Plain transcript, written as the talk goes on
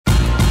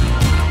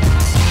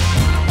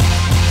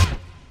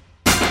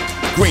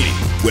Greeny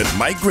with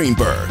Mike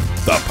Greenberg,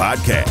 the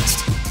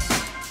podcast.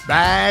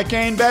 Back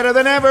and better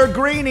than ever,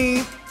 Greeny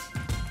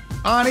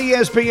on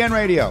ESPN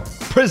Radio,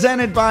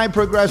 presented by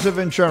Progressive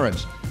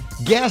Insurance.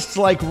 Guests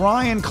like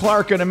Ryan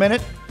Clark in a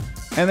minute,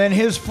 and then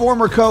his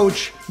former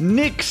coach,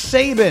 Nick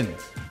Saban,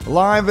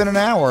 live in an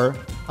hour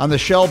on the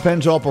Shell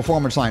Pennzoil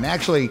Performance Line.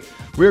 Actually,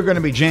 we're going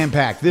to be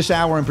jam-packed. This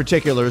hour in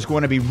particular is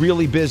going to be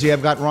really busy.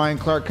 I've got Ryan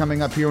Clark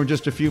coming up here in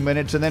just a few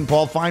minutes, and then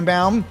Paul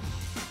Feinbaum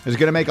is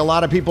going to make a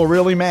lot of people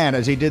really mad,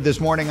 as he did this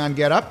morning on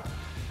Get Up.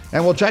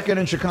 And we'll check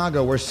in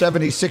Chicago, where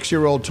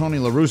 76-year-old Tony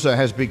La Russa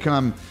has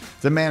become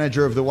the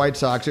manager of the White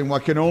Sox in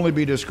what can only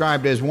be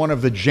described as one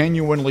of the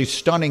genuinely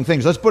stunning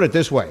things. Let's put it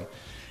this way.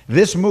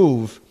 This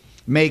move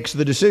makes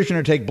the decision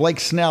to take Blake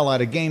Snell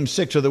out of Game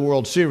 6 of the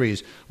World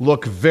Series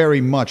look very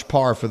much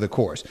par for the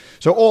course.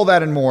 So all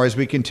that and more as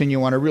we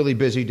continue on a really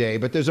busy day.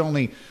 But there's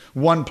only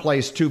one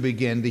place to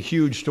begin. The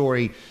huge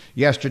story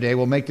yesterday.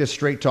 We'll make this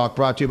Straight Talk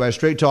brought to you by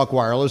Straight Talk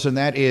Wireless, and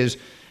that is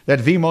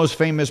that the most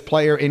famous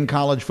player in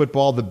college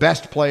football, the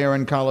best player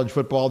in college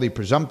football, the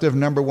presumptive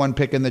number one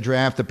pick in the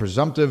draft, the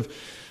presumptive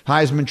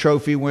Heisman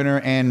Trophy winner,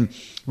 and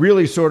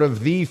really sort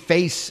of the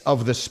face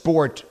of the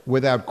sport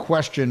without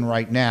question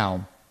right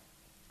now,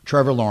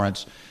 Trevor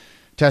Lawrence,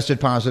 tested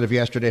positive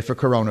yesterday for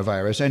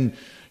coronavirus. And,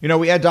 you know,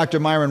 we had Dr.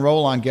 Myron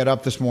Rolle on Get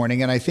Up this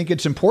morning, and I think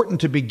it's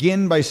important to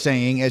begin by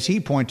saying, as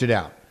he pointed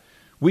out,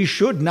 we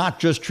should not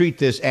just treat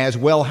this as,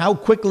 well, how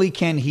quickly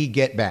can he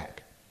get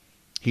back?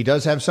 He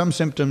does have some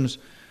symptoms.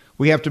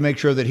 We have to make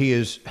sure that he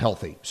is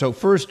healthy. So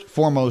first,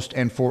 foremost,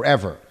 and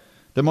forever,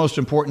 the most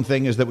important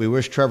thing is that we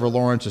wish Trevor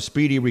Lawrence a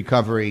speedy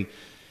recovery.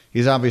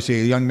 He's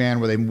obviously a young man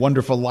with a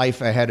wonderful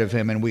life ahead of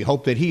him, and we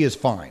hope that he is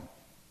fine.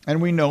 And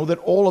we know that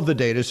all of the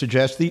data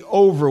suggests the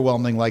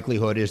overwhelming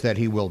likelihood is that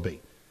he will be.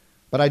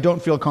 But I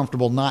don't feel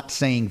comfortable not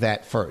saying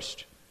that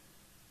first.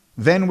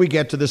 Then we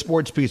get to the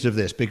sports piece of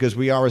this, because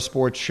we are a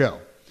sports show.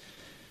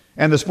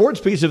 And the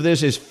sports piece of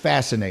this is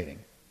fascinating,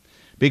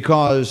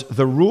 because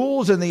the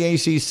rules in the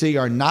ACC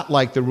are not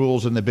like the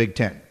rules in the Big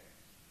Ten.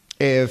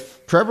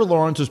 If Trevor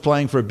Lawrence is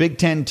playing for a Big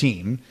Ten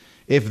team,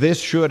 if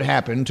this should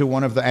happen to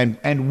one of the,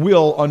 and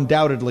will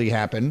undoubtedly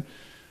happen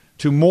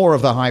to more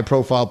of the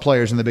high-profile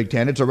players in the Big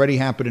Ten. It's already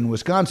happened in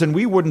Wisconsin.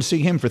 We wouldn't see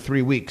him for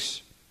 3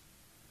 weeks.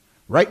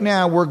 Right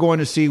now, we're going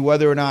to see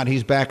whether or not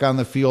he's back on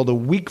the field a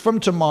week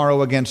from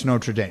tomorrow against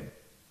Notre Dame.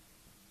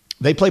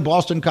 They play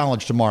Boston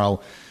College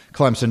tomorrow.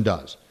 Clemson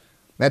does.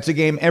 That's a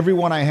game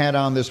everyone I had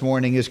on this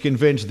morning is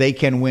convinced they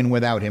can win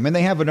without him. And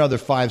they have another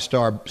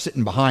five-star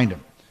sitting behind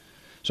him.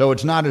 So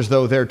it's not as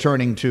though they're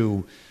turning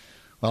to,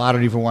 well, I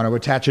don't even want to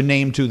attach a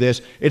name to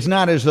this. It's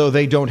not as though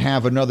they don't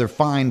have another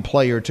fine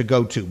player to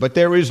go to, but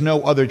there is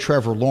no other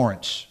Trevor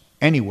Lawrence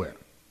anywhere.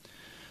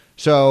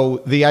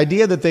 So the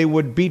idea that they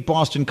would beat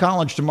Boston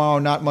College tomorrow,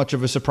 not much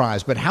of a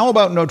surprise. But how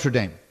about Notre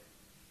Dame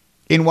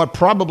in what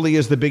probably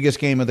is the biggest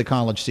game of the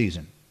college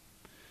season?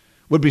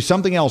 Would be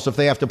something else if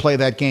they have to play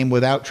that game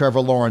without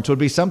Trevor Lawrence. Would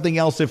be something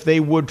else if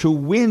they were to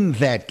win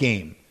that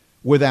game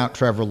without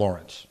Trevor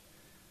Lawrence.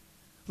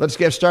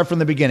 Let's start from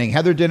the beginning.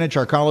 Heather Dinich,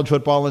 our college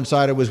football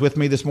insider, was with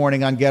me this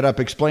morning on Get Up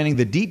explaining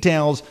the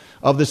details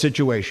of the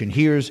situation.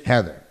 Here's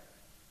Heather.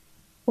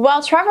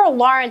 Well, Trevor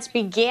Lawrence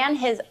began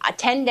his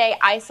 10-day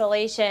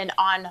isolation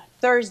on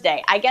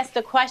Thursday. I guess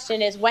the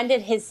question is, when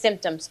did his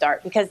symptoms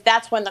start? Because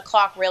that's when the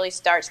clock really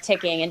starts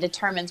ticking and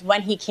determines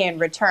when he can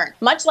return.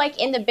 Much like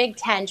in the Big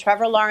Ten,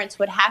 Trevor Lawrence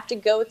would have to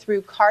go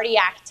through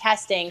cardiac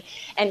testing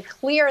and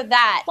clear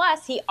that.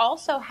 Plus, he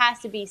also has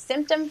to be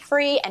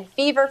symptom-free and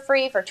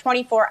fever-free for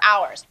 24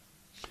 hours.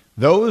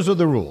 Those are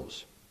the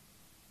rules.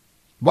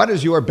 What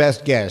is your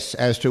best guess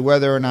as to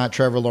whether or not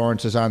Trevor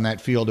Lawrence is on that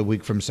field a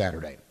week from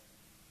Saturday?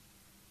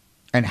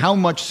 And how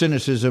much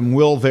cynicism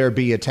will there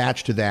be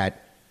attached to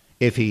that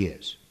if he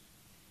is?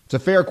 It's a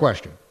fair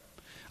question.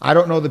 I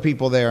don't know the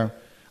people there.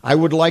 I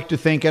would like to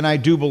think, and I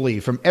do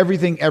believe, from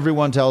everything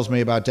everyone tells me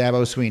about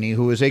Dabo Swinney,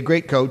 who is a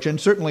great coach and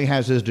certainly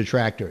has his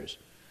detractors,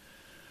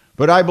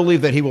 but I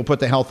believe that he will put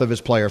the health of his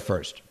player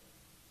first.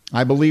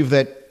 I believe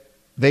that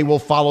they will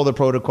follow the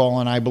protocol,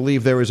 and I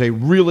believe there is a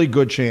really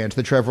good chance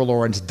that Trevor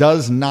Lawrence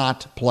does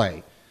not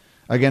play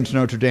against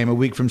Notre Dame a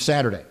week from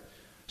Saturday.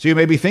 So you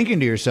may be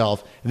thinking to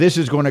yourself, this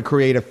is going to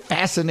create a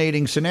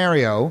fascinating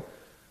scenario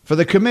for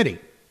the committee.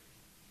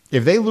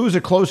 If they lose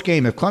a close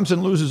game, if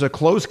Clemson loses a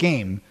close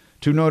game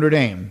to Notre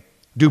Dame,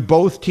 do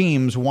both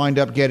teams wind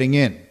up getting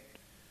in?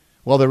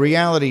 Well, the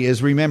reality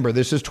is, remember,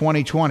 this is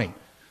 2020,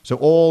 so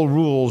all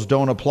rules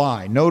don't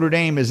apply. Notre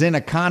Dame is in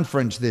a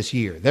conference this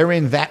year. They're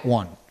in that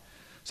one.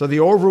 So the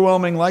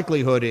overwhelming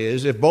likelihood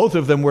is, if both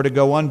of them were to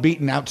go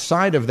unbeaten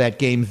outside of that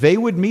game, they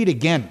would meet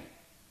again.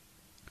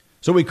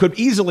 So we could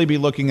easily be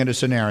looking at a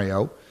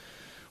scenario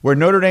where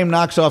Notre Dame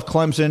knocks off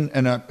Clemson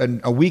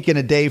in a week and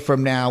a day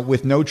from now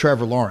with no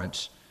Trevor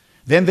Lawrence.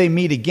 Then they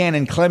meet again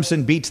and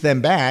Clemson beats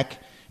them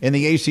back in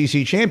the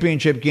ACC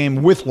championship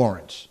game with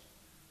Lawrence.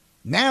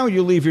 Now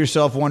you leave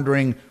yourself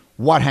wondering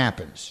what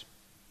happens.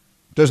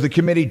 Does the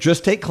committee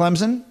just take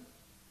Clemson?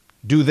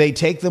 Do they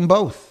take them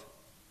both?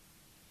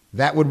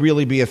 That would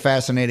really be a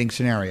fascinating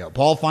scenario.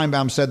 Paul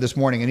Feinbaum said this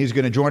morning, and he's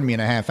going to join me in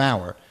a half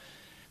hour,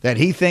 that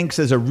he thinks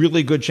there's a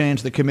really good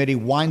chance the committee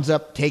winds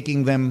up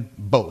taking them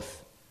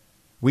both.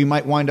 We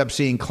might wind up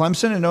seeing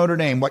Clemson and Notre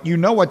Dame.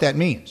 What that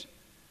means.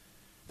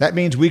 That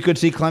means we could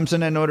see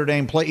Clemson and Notre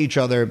Dame play each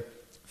other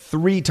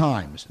 3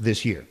 times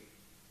this year.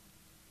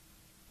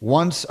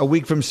 Once a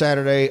week from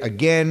Saturday,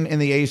 again in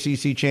the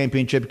ACC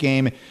championship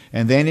game,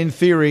 and then in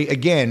theory,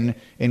 again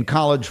in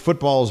college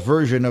football's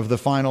version of the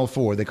Final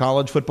Four, the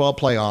college football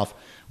playoff.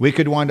 We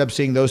could wind up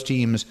seeing those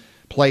teams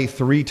play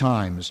 3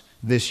 times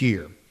this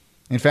year.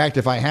 In fact,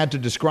 if I had to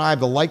describe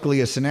the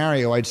likeliest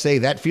scenario, I'd say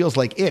that feels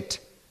like it.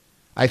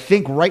 I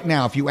think right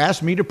now, if you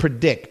ask me to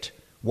predict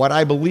what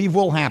I believe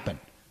will happen,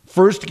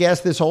 first guess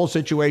this whole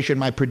situation,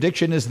 my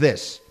prediction is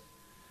this.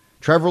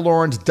 Trevor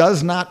Lawrence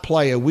does not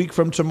play a week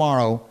from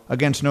tomorrow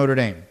against Notre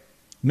Dame.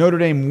 Notre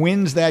Dame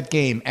wins that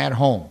game at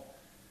home.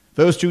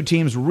 Those 2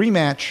 teams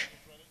rematch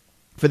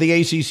for the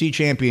ACC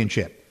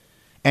championship.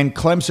 And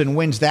Clemson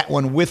wins that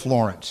one with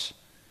Lawrence.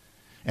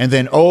 And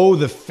then,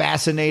 the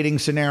fascinating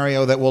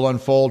scenario that will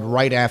unfold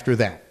right after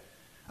that.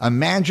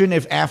 Imagine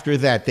if after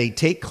that they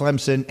take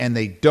Clemson and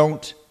they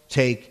don't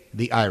take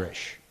the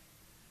Irish.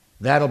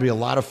 That'll be a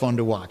lot of fun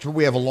to watch. But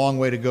we have a long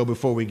way to go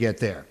before we get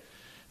there.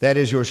 That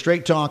is your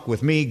Straight Talk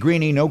with me,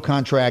 Greeny, no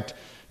contract,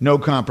 no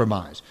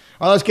compromise.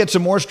 All right, let's get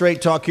some more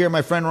Straight Talk here.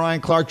 My friend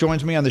Ryan Clark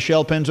joins me on the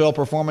Shell Pennzoil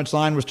Performance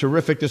Line. Was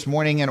terrific this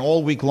morning and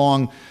all week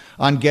long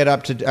on Get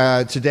Up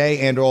today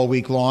and all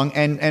week long.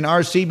 And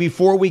RC,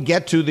 before we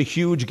get to the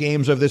huge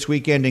games of this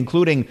weekend,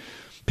 including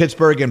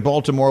Pittsburgh and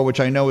Baltimore,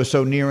 which I know is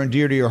so near and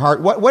dear to your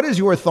heart, what is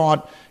your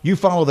thought? You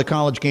follow the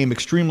college game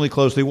extremely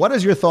closely. What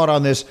is your thought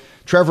on this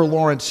Trevor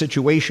Lawrence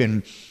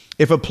situation?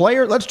 If a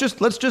player, let's just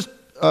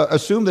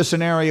assume the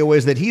scenario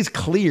is that he's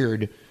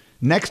cleared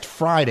next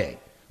Friday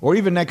or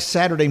even next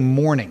Saturday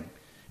morning,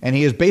 and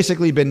he has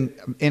basically been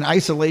in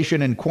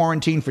isolation and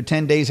quarantine for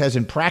 10 days,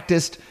 hasn't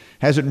practiced,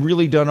 hasn't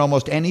really done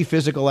almost any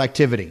physical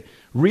activity.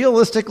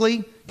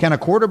 Realistically, can a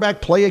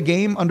quarterback play a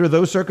game under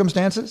those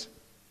circumstances?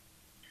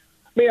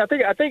 I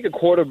think a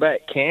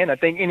quarterback can. I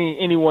think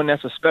anyone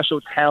that's a special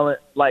talent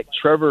like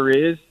Trevor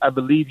is, I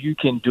believe you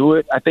can do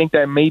it. I think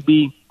that may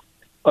be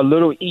a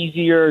little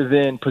easier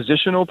than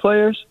positional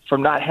players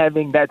from not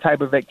having that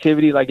type of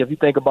activity. Like if you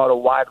think about a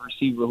wide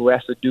receiver who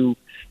has to do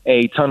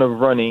a ton of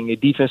running, a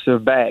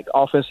defensive back,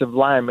 offensive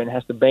lineman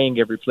has to bang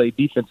every play,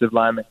 defensive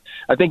lineman.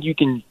 I think you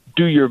can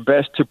do your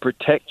best to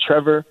protect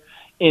Trevor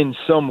in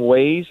some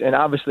ways. And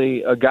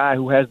obviously a guy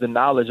who has the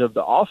knowledge of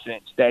the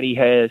offense that he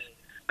has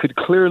could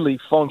clearly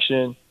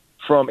function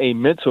from a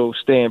mental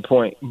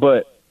standpoint.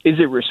 But is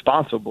it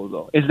responsible,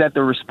 though? Is that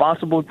the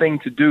responsible thing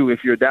to do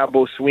if you're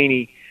Dabo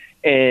Swinney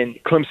and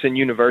Clemson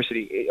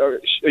University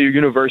or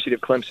University of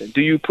Clemson?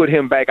 Do you put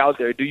him back out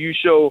there? Do you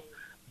show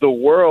the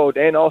world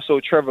and also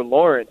Trevor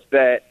Lawrence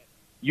that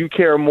you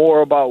care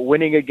more about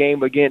winning a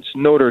game against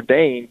Notre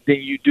Dame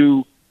than you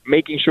do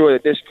making sure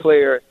that this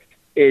player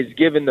is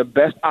given the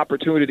best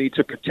opportunity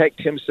to protect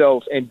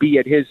himself and be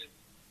at his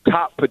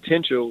top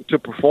potential to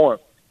perform?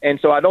 And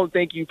so I don't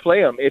think you play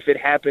him if it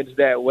happens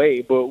that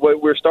way. But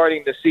what we're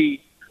starting to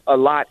see a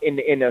lot in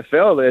the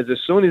NFL is as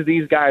soon as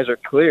these guys are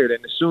cleared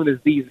and as soon as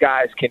these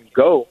guys can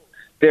go,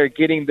 they're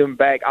getting them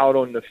back out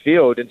on the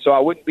field. And so I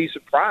wouldn't be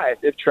surprised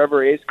if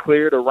Trevor is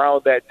cleared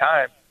around that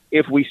time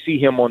if we see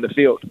him on the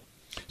field.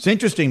 It's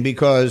interesting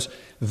because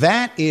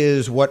that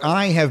is what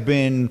I have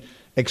been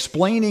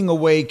explaining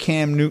away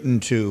Cam Newton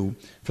to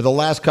for the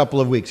last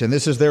couple of weeks. And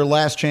this is their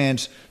last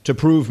chance to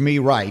prove me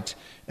right.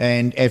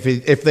 And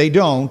if they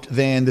don't,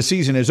 then the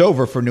season is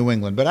over for New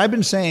England. But I've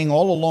been saying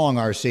all along,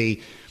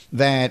 RC,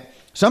 that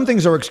some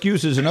things are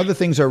excuses and other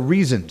things are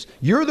reasons.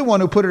 You're the one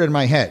who put it in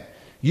my head.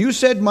 You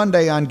said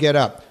Monday on Get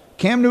Up,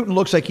 Cam Newton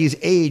looks like he's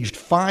aged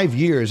 5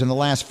 years in the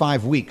last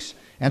 5 weeks.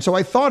 And so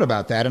I thought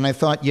about that, and I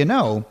thought,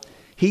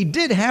 he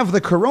did have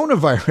the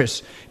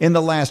coronavirus in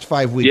the last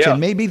 5 weeks, and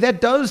maybe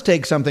that does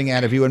take something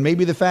out of you, and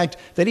maybe the fact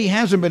that he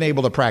hasn't been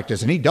able to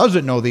practice, and he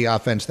doesn't know the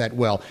offense that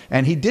well,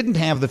 and he didn't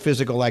have the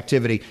physical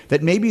activity,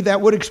 that maybe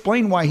that would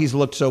explain why he's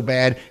looked so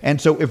bad. And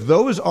so if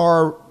those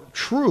are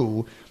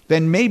true,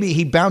 then maybe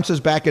he bounces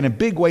back in a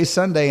big way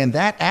Sunday, and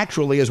that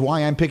actually is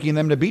why I'm picking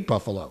them to beat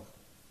Buffalo.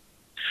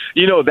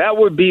 That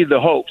would be the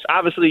hopes.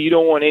 Obviously, you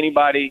don't want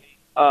anybody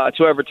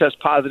to ever test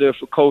positive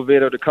for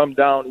COVID or to come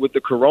down with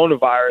the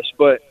coronavirus,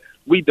 but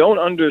we don't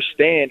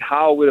understand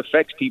how it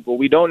affects people.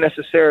 We don't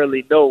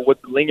necessarily know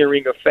what the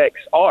lingering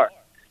effects are.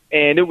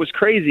 And it was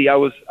crazy. I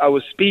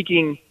was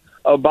speaking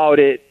about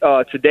it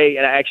today,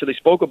 and I actually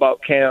spoke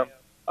about Cam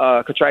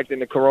contracting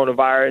the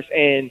coronavirus,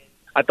 and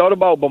I thought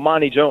about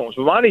Bomani Jones.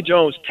 Bomani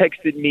Jones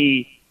texted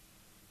me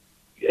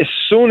as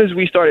soon as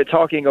we started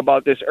talking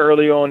about this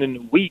early on in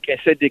the week and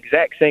said the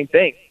exact same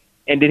thing.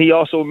 And then he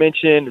also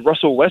mentioned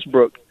Russell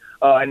Westbrook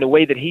and the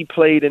way that he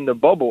played in the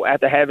bubble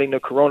after having the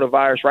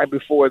coronavirus right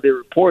before they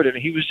reported.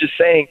 And he was just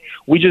saying,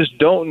 we just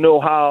don't know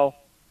how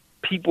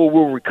people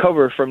will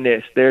recover from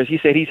this. He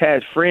said he's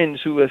had friends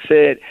who have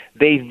said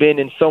they've been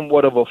in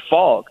somewhat of a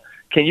fog.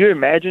 Can you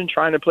imagine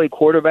trying to play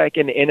quarterback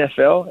in the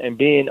NFL and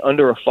being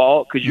under a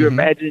fog? Could you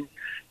imagine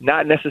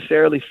not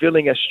necessarily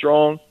feeling as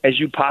strong as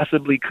you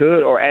possibly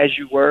could or as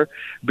you were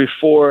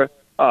before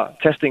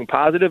testing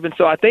positive? And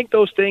so I think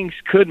those things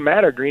could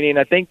matter, Greeny, and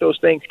I think those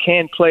things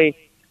can play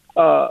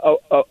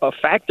a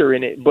factor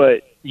in it.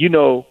 But, you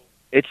know,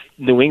 it's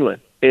New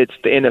England. It's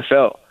the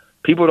NFL.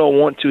 People don't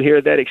want to hear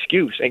that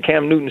excuse. And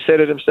Cam Newton said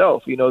it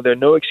himself. You know, there are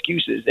no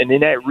excuses. And in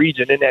that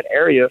region, in that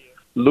area,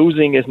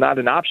 losing is not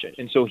an option.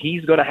 And so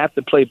he's going to have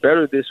to play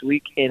better this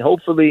week. And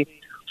hopefully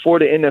for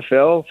the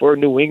NFL, for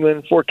New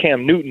England, for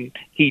Cam Newton,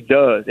 he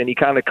does. And he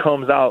kind of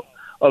comes out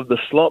of the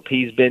slump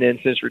he's been in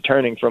since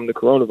returning from the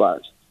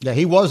coronavirus. Yeah,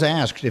 he was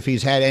asked if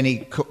he's had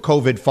any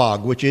COVID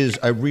fog, which is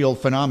a real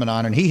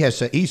phenomenon, and he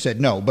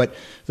said no. But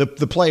the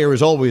player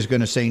is always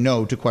going to say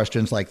no to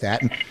questions like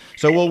that. And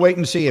so we'll wait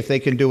and see if they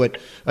can do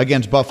it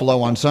against Buffalo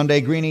on Sunday.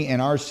 Greeny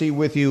and RC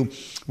with you.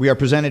 We are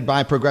presented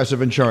by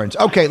Progressive Insurance.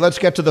 Okay, let's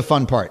get to the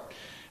fun part.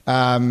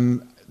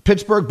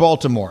 Pittsburgh,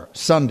 Baltimore,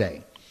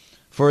 Sunday.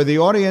 For the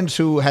audience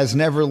who has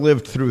never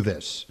lived through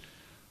this,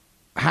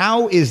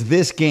 how is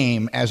this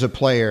game as a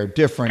player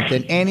different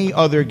than any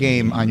other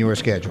game on your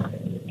schedule?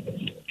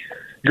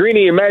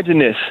 Greeny, imagine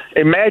this.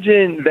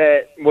 Imagine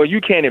that, well,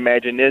 you can't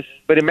imagine this,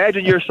 but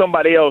imagine you're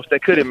somebody else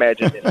that could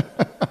imagine this.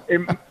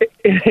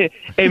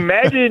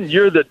 Imagine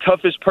you're the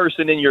toughest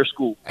person in your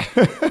school.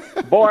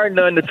 Bar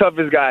none, the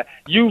toughest guy.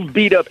 You've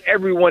beat up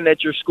everyone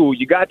at your school.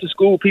 You got to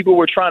school, people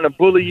were trying to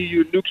bully you.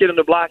 You're a new kid on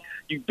the block.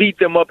 You beat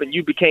them up, and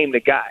you became the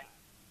guy.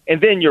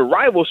 And then your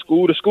rival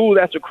school, the school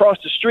that's across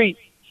the street,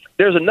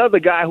 there's another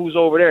guy who's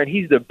over there, and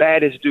he's the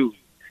baddest dude.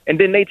 And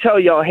then they tell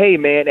y'all, hey,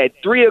 man, at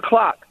 3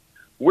 o'clock,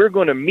 we're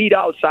going to meet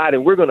outside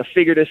and we're going to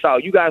figure this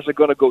out. You guys are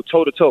going to go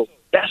toe-to-toe.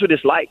 That's what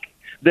it's like.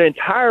 The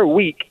entire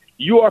week,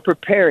 you are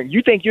preparing.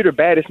 You think you're the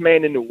baddest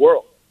man in the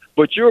world,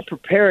 but you're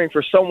preparing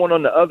for someone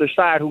on the other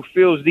side who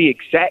feels the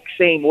exact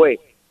same way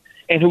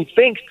and who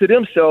thinks to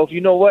themselves, you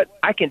know what,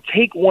 I can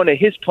take one of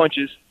his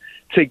punches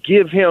to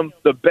give him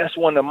the best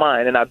one of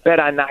mine, and I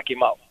bet I knock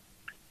him out.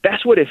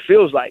 That's what it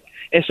feels like.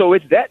 And so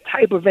it's that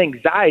type of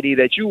anxiety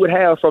that you would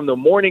have from the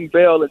morning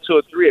bell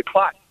until 3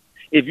 o'clock.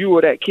 If you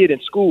were that kid in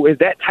school, is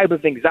that type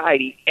of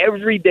anxiety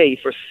every day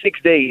for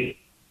 6 days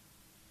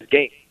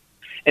game.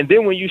 And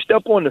then when you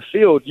step on the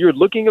field, you're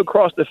looking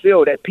across the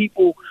field at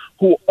people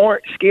who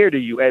aren't scared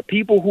of you, at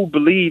people who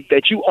believe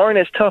that you aren't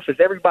as tough as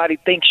everybody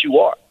thinks you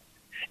are.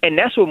 And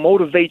that's what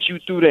motivates you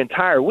through the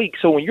entire week.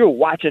 So when you're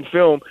watching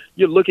film,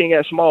 you're looking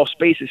at small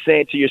spaces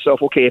saying to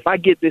yourself, okay, if I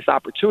get this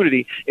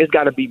opportunity, it's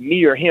got to be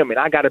me or him, and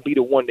I got to be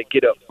the one to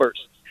get up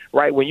first.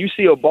 Right? When you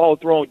see a ball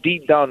thrown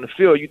deep down the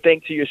field, you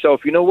think to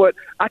yourself, you know what?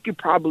 I could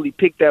probably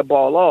pick that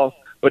ball off,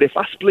 but if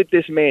I split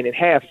this man in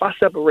half, if I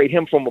separate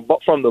him from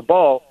the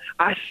ball,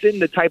 I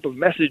send the type of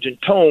message and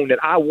tone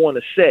that I want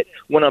to set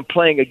when I'm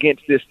playing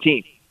against this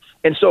team.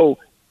 And so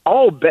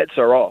all bets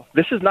are off.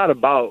 This is not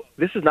about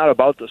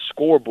the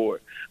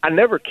scoreboard. I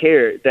never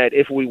cared that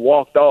if we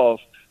walked off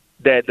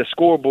that the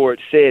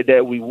scoreboard said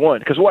that we won,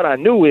 because what I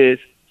knew is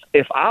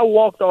if I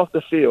walked off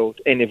the field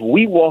and if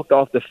we walked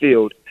off the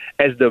field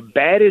as the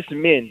baddest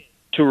men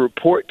to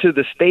report to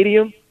the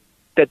stadium,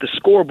 that the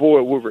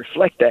scoreboard will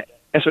reflect that.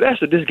 And so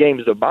that's what this game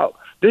is about.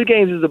 This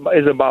game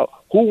is about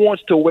who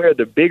wants to wear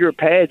the bigger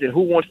pads and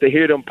who wants to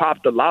hear them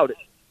pop the loudest.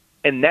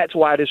 And that's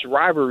why this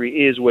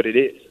rivalry is what it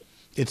is.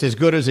 It's as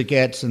good as it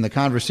gets, and the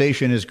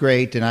conversation is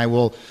great, and I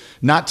will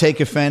not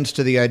take offense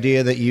to the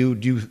idea that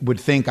you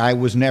would think I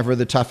was never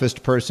the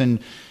toughest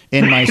person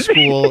in my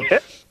school.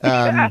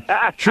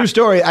 True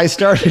story.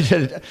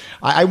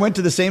 I went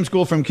to the same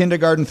school from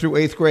kindergarten through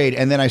 8th grade,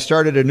 and then I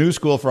started a new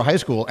school for high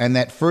school. And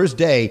that first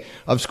day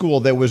of school,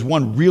 there was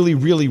one really,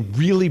 really,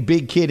 really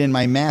big kid in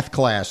my math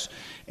class.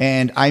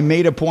 And I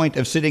made a point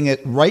of sitting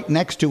right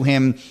next to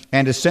him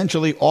and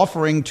essentially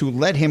offering to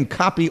let him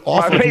copy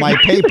off of my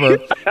paper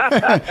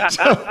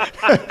so,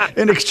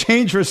 in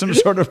exchange for some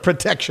sort of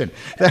protection.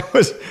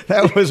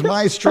 That was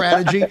my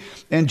strategy.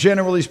 And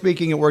generally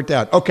speaking, it worked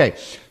out. Okay,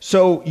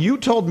 so you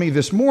told me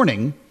this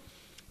morning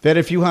that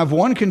if you have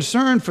one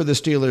concern for the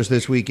Steelers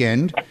this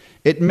weekend,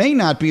 it may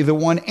not be the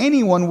one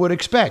anyone would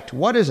expect.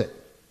 What is it?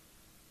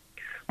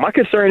 My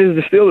concern is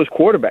the Steelers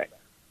quarterback.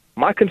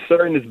 My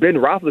concern is Ben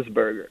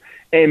Roethlisberger.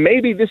 And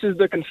maybe this is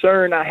the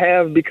concern I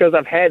have because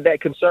I've had that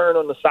concern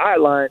on the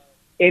sideline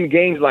in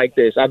games like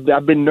this.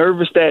 I've been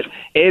nervous that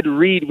Ed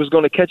Reed was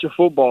going to catch a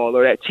football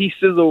or that T.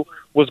 Sizzle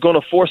was going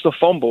to force a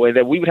fumble and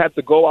that we would have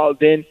to go out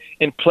then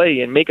and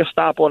play and make a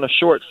stop on a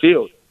short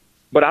field.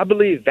 But I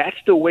believe that's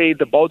the way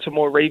the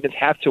Baltimore Ravens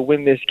have to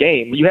win this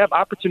game. You have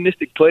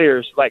opportunistic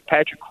players like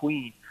Patrick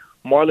Queen,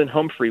 Marlon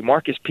Humphrey,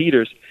 Marcus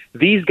Peters.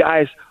 These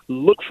guys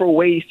look for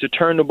ways to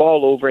turn the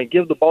ball over and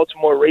give the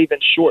Baltimore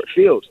Ravens short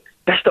fields.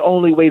 That's the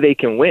only way they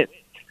can win.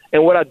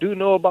 And what I do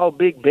know about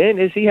Big Ben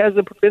is he has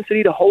the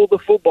propensity to hold the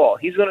football.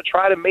 He's going to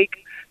try to make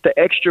the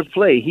extra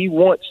play. He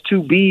wants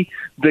to be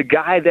the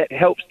guy that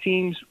helps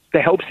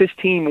his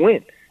team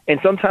win. And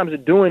sometimes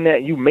in doing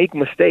that, you make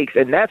mistakes.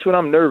 And that's what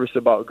I'm nervous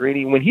about,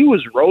 Greeny. When he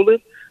was rolling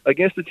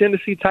against the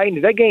Tennessee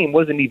Titans, that game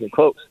wasn't even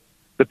close.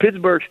 The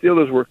Pittsburgh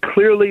Steelers were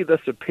clearly the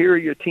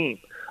superior team.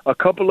 A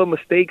couple of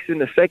mistakes in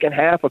the second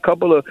half, a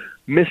couple of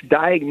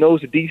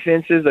misdiagnosed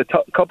defenses, a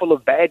couple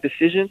of bad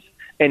decisions,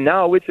 and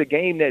now it's a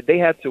game that they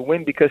have to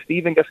win because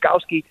Steven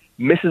Gostkowski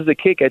misses the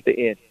kick at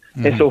the end.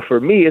 Mm-hmm. And so for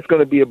me, it's going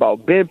to be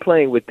about Ben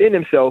playing within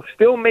himself,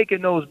 still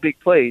making those big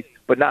plays,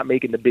 but not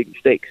making the big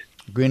mistakes.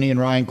 Greeny and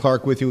Ryan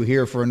Clark with you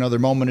here for another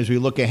moment as we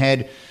look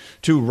ahead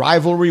to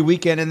rivalry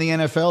weekend in the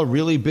NFL.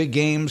 Really big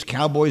games.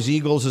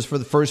 Cowboys-Eagles is for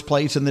the first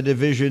place in the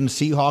division.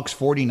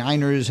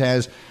 Seahawks-49ers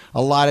has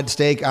a lot at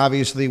stake.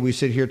 Obviously, we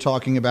sit here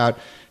talking about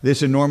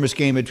this enormous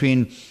game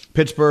between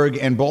Pittsburgh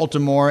and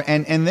Baltimore.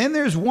 And then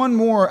there's one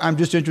more I'm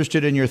just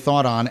interested in your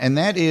thought on, and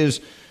that is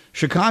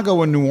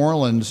Chicago and New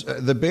Orleans.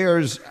 The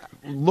Bears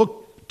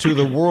look to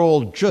the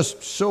world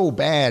just so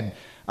bad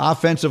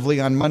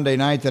offensively on Monday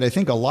night that I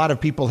think a lot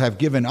of people have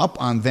given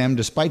up on them,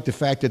 despite the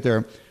fact that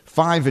they're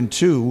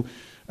 5-2.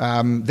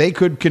 They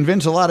could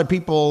convince a lot of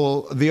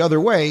people the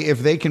other way if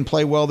they can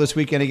play well this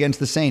weekend against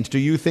the Saints. Do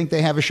you think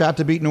they have a shot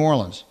to beat New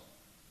Orleans?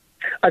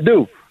 I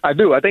do.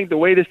 I think the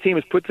way this team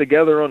is put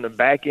together on the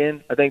back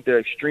end, I think they're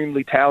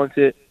extremely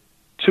talented.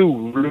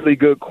 Two really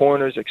good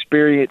corners,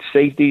 experienced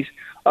safeties.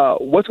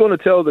 What's going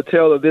to tell the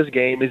tale of this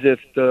game is if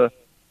the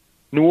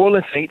New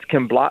Orleans Saints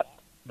can block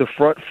the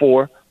front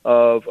four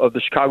of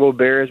the Chicago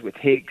Bears with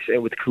Hicks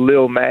and with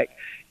Khalil Mack,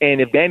 and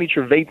if Danny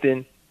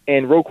Trevathan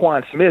and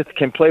Roquan Smith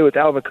can play with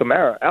Alvin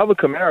Kamara. Alvin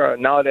Kamara,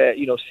 now that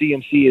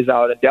CMC is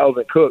out and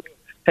Dalvin Cook,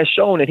 has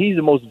shown that he's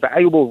the most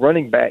valuable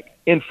running back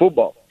in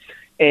football.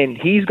 And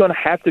he's going to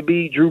have to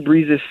be Drew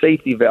Brees'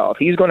 safety valve.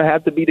 He's going to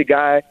have to be the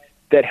guy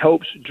that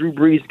helps Drew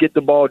Brees get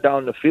the ball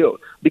down the field.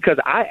 Because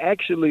I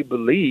actually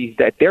believe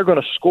that they're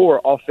going to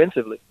score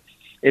offensively.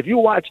 If you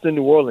watch the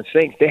New Orleans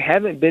Saints, they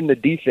haven't been the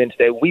defense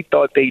that we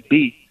thought they'd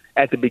be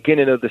at the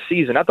beginning of the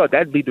season. I thought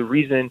that'd be the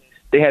reason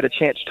they had a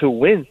chance to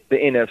win the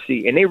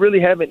NFC, and they really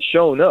haven't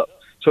shown up.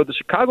 So the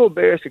Chicago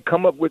Bears can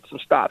come up with some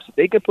stops.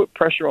 They can put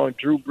pressure on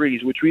Drew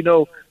Brees, which we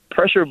know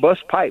pressure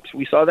busts pipes.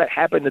 We saw that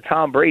happen to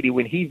Tom Brady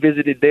when he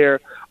visited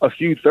there a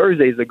few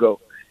Thursdays ago.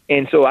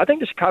 And so I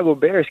think the Chicago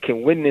Bears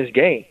can win this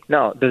game.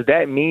 Now, does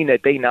that mean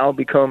that they now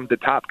become the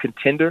top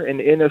contender in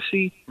the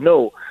NFC?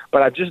 No,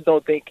 but I just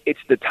don't think it's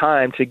the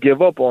time to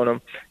give up on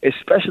them,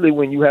 especially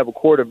when you have a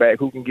quarterback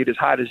who can get as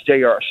hot as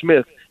J.R.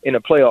 Smith in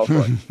a playoff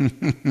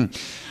run.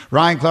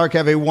 Ryan Clark,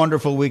 have a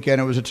wonderful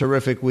weekend. It was a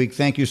terrific week.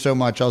 Thank you so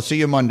much. I'll see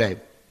you Monday.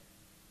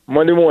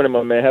 Monday morning,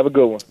 my man. Have a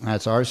good one.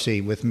 That's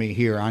RC with me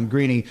here on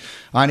Greeny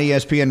on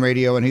ESPN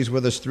Radio, and he's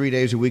with us 3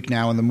 days a week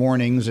now in the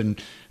mornings,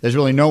 and there's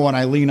really no one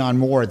I lean on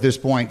more at this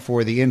point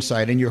for the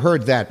insight, and you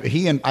heard that.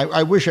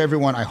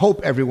 I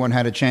hope everyone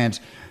had a chance,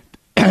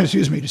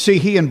 excuse me, to see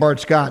he and Bart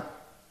Scott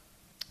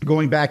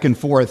going back and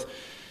forth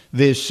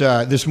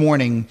this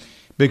morning,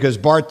 because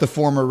Bart, the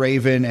former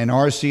Raven, and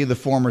RC, the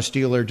former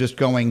Steeler, just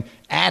going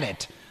at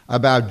it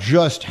about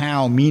just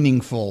how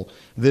meaningful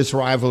this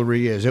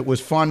rivalry is. It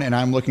was fun, and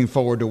I'm looking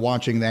forward to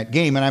watching that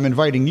game. And I'm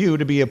inviting you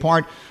to be a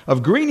part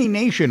of Greeny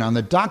Nation on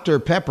the Dr.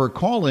 Pepper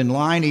call-in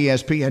line.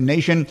 ESPN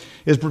Nation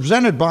is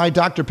presented by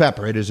Dr.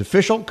 Pepper. It is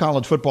official.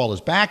 College football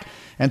is back,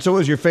 and so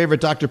is your favorite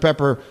Dr.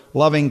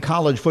 Pepper-loving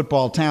college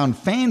football town,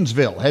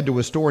 Fansville. Head to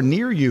a store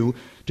near you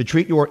to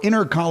treat your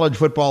inner college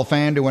football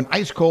fan to an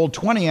ice-cold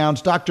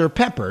 20-ounce Dr.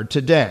 Pepper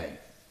today.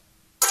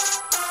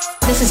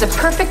 This is a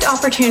perfect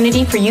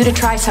opportunity for you to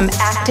try some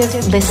active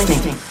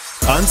listening.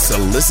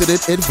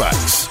 Unsolicited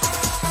advice.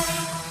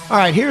 All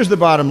right, here's the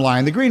bottom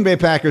line. The Green Bay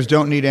Packers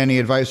don't need any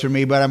advice from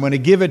me, but I'm going to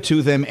give it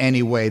to them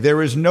anyway.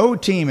 There is no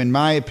team, in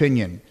my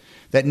opinion,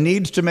 that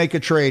needs to make a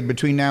trade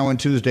between now and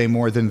Tuesday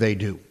more than they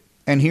do.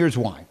 And here's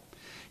why.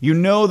 You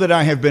know that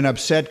I have been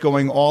upset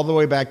going all the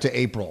way back to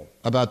April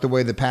about the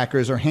way the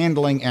Packers are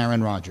handling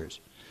Aaron Rodgers.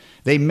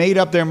 They made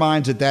up their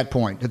minds at that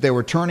point that they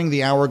were turning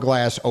the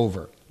hourglass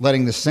over,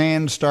 letting the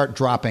sand start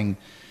dropping,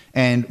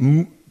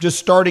 and just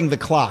starting the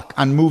clock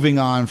on moving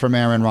on from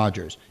Aaron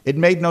Rodgers. It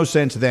made no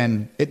sense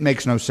then. It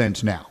makes no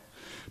sense now.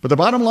 But the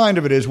bottom line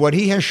of it is what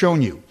he has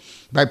shown you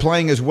by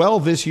playing as well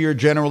this year,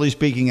 generally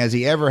speaking, as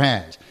he ever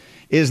has,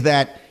 is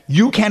that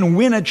you can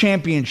win a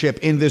championship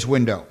in this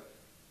window.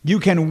 You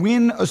can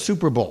win a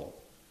Super Bowl.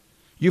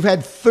 You've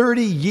had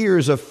 30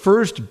 years of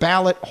first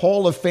ballot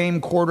Hall of Fame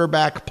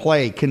quarterback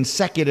play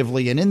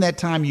consecutively, and in that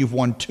time you've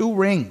won 2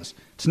 rings.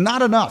 It's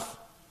not enough.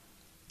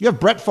 You have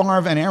Brett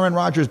Favre and Aaron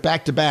Rodgers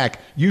back-to-back.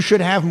 You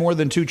should have more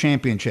than 2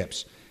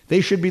 championships.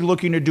 They should be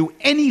looking to do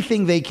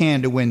anything they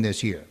can to win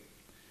this year.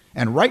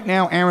 And right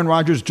now, Aaron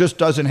Rodgers just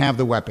doesn't have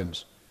the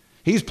weapons.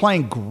 He's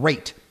playing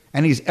great,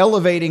 and he's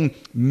elevating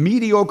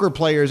mediocre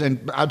players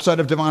and outside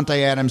of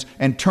Devontae Adams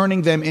and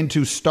turning them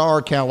into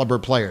star-caliber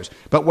players.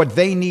 But what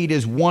they need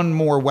is one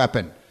more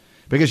weapon.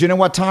 Because you know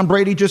what? Tom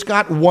Brady just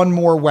got one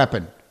more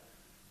weapon.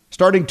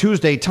 Starting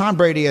Tuesday, Tom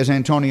Brady has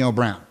Antonio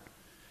Brown.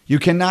 You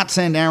cannot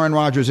send Aaron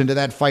Rodgers into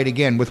that fight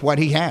again with what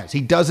he has.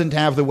 He doesn't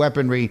have the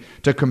weaponry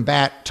to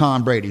combat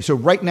Tom Brady. So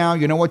right now,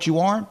 you know what you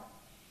are?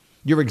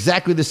 You're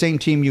exactly the same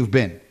team you've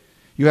been.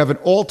 You have an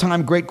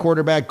all-time great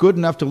quarterback, good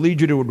enough to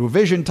lead you to a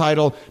division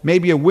title,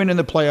 maybe a win in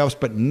the playoffs,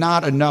 but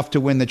not enough to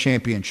win the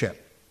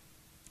championship.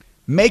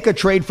 Make a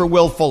trade for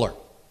Will Fuller.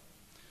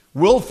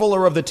 Will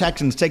Fuller of the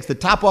Texans takes the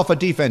top off of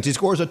defense. He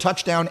scores a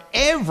touchdown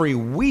every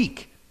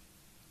week.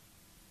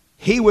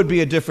 He would be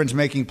a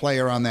difference-making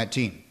player on that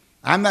team.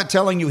 I'm not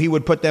telling you he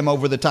would put them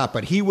over the top,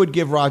 but he would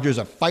give Rodgers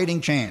a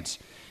fighting chance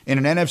in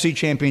an NFC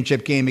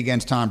Championship game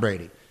against Tom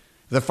Brady.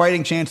 The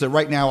fighting chance that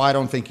right now I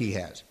don't think he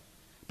has.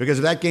 Because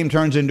if that game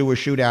turns into a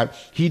shootout,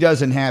 he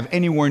doesn't have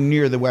anywhere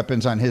near the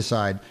weapons on his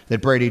side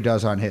that Brady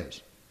does on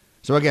his.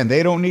 So again,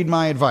 they don't need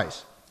my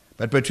advice.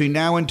 But between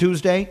now and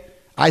Tuesday,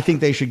 I think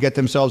they should get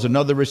themselves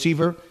another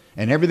receiver.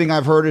 And everything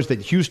I've heard is that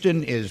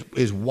Houston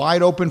is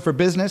wide open for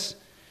business.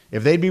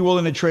 If they'd be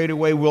willing to trade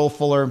away Will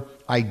Fuller,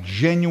 I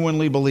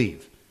genuinely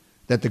believe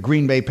that the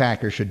Green Bay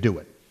Packers should do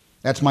it.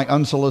 That's my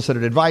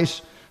unsolicited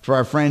advice for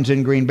our friends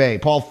in Green Bay.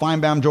 Paul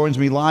Feinbaum joins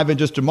me live in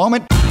just a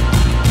moment.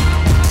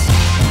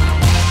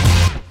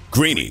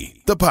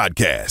 Greeny, the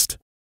podcast.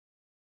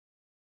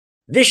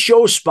 This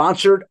show is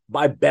sponsored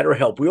by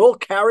BetterHelp. We all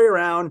carry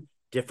around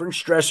different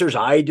stressors.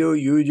 I do,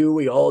 you do,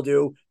 we all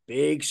do,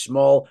 big,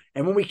 small.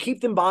 And when we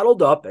keep them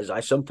bottled up, as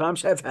I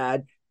sometimes have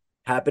had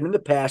happen in the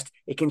past,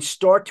 it can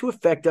start to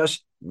affect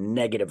us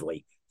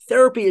negatively.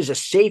 Therapy is a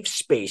safe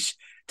space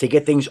to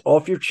get things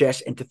off your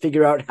chest and to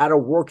figure out how to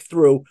work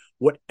through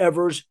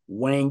whatever's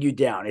weighing you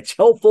down. It's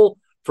helpful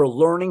for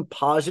learning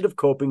positive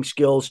coping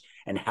skills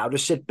and how to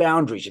set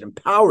boundaries. It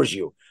empowers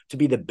you to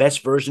be the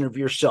best version of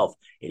yourself.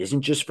 It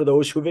isn't just for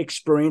those who have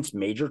experienced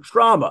major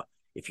trauma.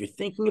 If you're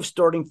thinking of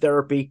starting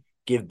therapy,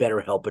 give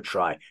BetterHelp a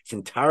try. It's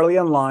entirely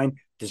online,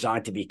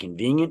 designed to be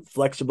convenient,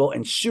 flexible,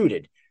 and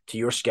suited to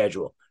your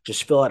schedule.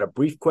 Just fill out a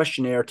brief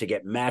questionnaire to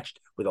get matched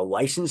with a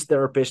licensed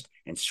therapist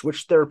and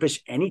switch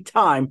therapists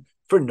anytime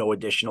for no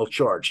additional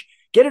charge.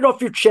 Get it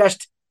off your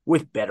chest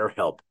with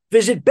BetterHelp.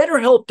 Visit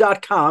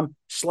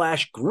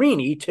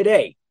BetterHelp.com/Greeny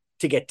today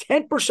to get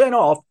 10%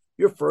 off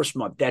your first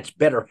month. That's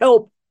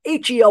BetterHelp,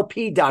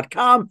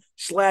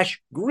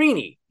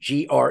 HELP.com/Greeny,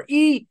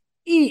 GREENY.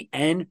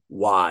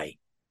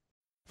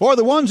 For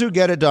the ones who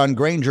get it done,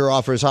 Grainger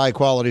offers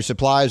high-quality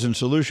supplies and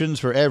solutions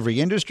for every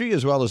industry,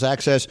 as well as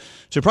access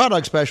to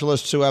product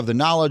specialists who have the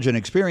knowledge and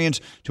experience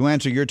to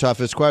answer your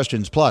toughest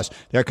questions. Plus,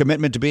 their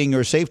commitment to being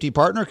your safety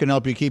partner can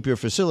help you keep your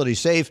facility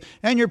safe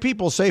and your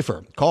people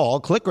safer.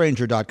 Call,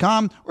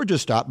 clickgrainger.com, or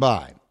just stop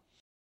by.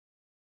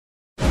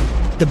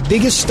 The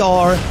biggest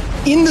star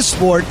in the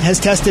sport has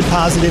tested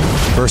positive.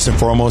 First and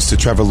foremost to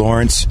Trevor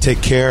Lawrence,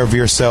 take care of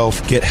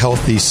yourself, get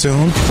healthy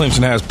soon.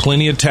 Clemson has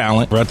plenty of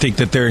talent, but I think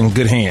that they're in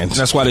good hands.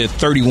 That's why they're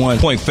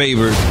 31-point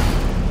favorites.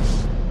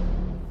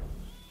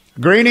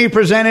 Greeny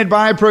presented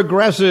by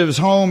Progressive's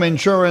Home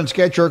Insurance.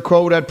 Get your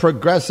quote at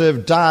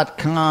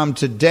Progressive.com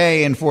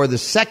today. And for the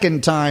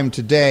second time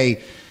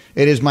today,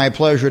 it is my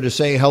pleasure to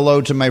say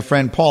hello to my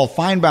friend Paul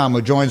Feinbaum,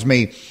 who joins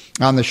me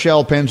on the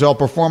Shell Pennzoil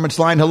Performance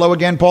Line. Hello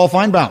again, Paul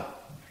Feinbaum.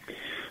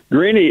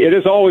 Greeny, it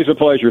is always a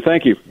pleasure.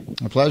 Thank you.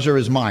 The pleasure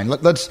is mine.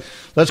 Let's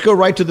go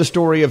right to the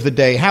story of the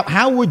day.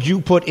 How would you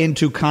put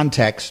into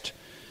context,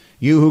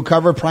 you who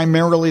cover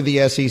primarily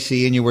the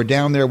SEC, and you were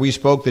down there, we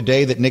spoke the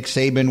day that Nick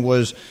Saban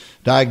was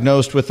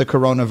diagnosed with the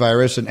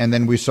coronavirus, and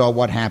then we saw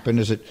what happened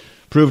as it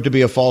proved to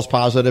be a false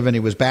positive, and he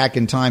was back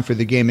in time for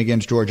the game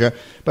against Georgia.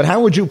 But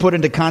how would you put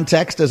into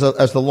context, as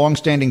the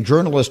longstanding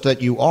journalist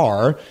that you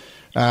are,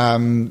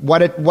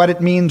 what it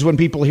means when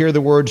people hear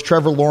the words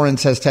Trevor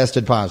Lawrence has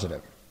tested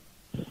positive?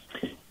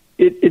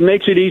 It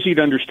makes it easy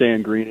to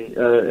understand, Greeny.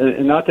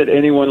 And not that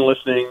anyone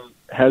listening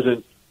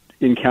hasn't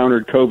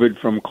encountered COVID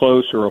from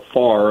close or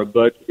afar,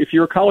 but if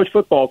you're a college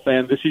football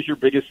fan, this is your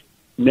biggest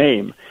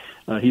name.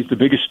 He's the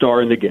biggest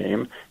star in the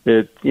game.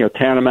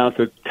 Tantamount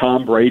to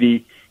Tom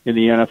Brady in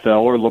the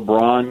NFL or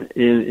LeBron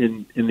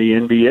in the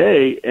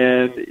NBA.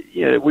 And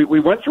we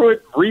went through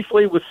it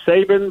briefly with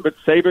Saban, but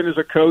Saban is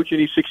a coach, and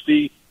he's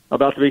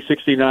about to be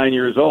 69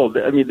 years old.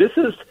 I mean, this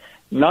is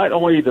not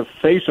only the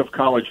face of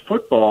college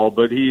football,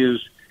 but he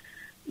is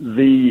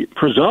the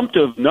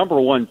presumptive number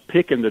one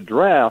pick in the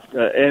draft.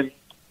 And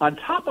on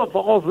top of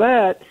all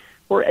that,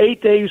 we're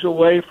 8 days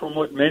away from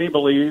what many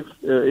believe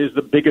is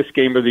the biggest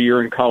game of the year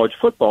in college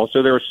football.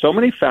 So there are so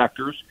many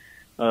factors.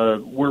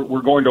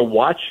 We're going to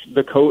watch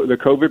the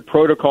COVID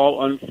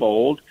protocol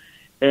unfold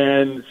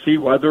and see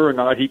whether or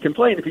not he can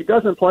play. And if he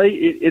doesn't play,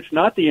 it's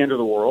not the end of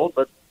the world.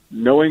 But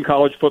knowing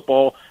college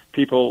football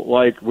people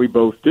like we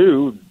both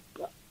do,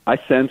 I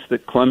sense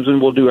that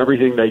Clemson will do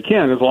everything they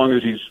can as long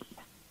as he's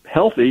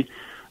healthy.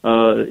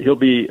 He'll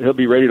be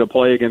ready to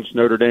play against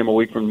Notre Dame a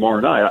week from tomorrow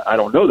night. I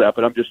don't know that,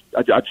 but I've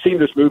seen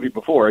this movie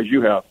before, as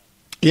you have.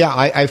 Yeah,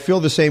 I feel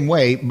the same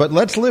way. But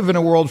let's live in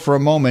a world for a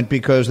moment,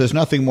 because there's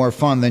nothing more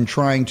fun than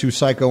trying to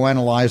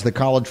psychoanalyze the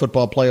College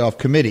Football Playoff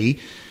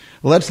Committee.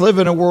 Let's live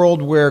in a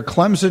world where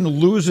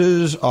Clemson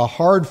loses a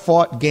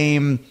hard-fought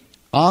game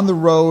on the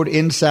road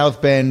in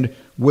South Bend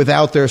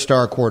without their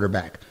star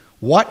quarterback.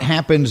 What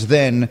happens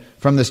then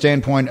from the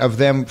standpoint of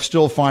them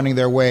still finding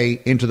their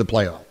way into the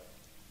playoff?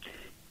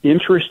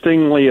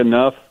 Interestingly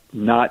enough,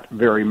 not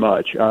very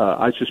much.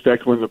 I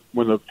suspect when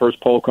the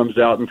first poll comes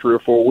out in 3 or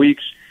 4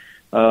 weeks,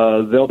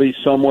 they'll be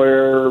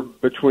somewhere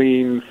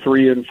between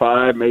 3 and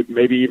 5,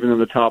 maybe even in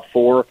the top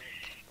 4.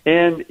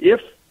 And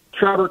if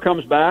Trevor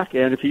comes back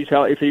and if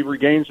he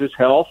regains his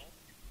health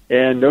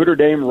and Notre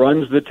Dame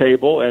runs the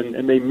table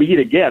and they meet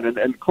again,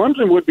 and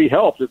Clemson would be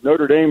helped if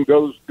Notre Dame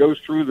goes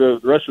through the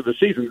rest of the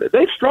season.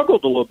 They've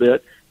struggled a little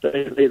bit.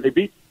 They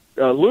beat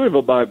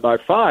Louisville by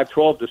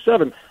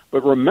 12-7.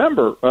 But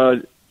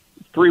remember,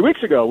 3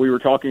 weeks ago we were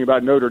talking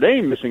about Notre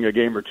Dame missing a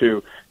game or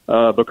two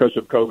because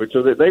of COVID,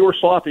 so that they were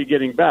sloppy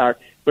getting back.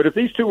 But if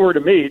these two were to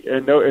meet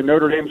and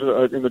Notre Dame's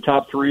in the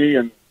top three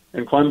and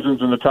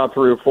Clemson's in the top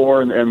 3 or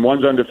 4, and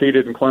one's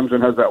undefeated and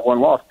Clemson has that one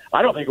loss,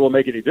 I don't think it will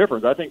make any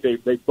difference. I think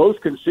they both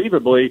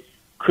conceivably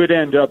could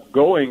end up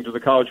going to the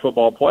college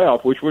football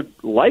playoff, which would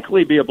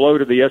likely be a blow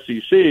to the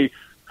SEC,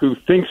 who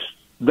thinks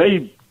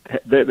the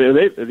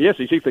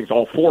SEC thinks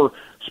all 4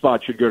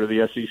 spots should go to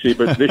the SEC,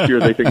 but this year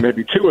they think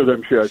maybe 2 of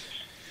them should.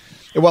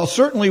 Well,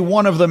 certainly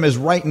one of them is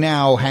right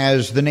now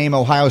has the name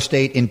Ohio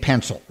State in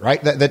pencil,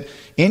 right? That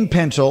in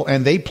pencil,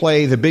 and they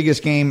play the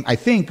biggest game, I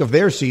think, of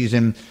their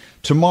season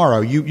tomorrow.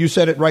 You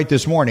said it right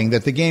this morning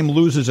that the game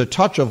loses a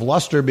touch of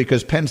luster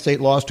because Penn State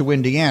lost to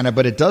Indiana,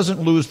 but it doesn't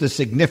lose the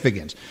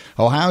significance.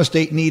 Ohio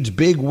State needs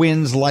big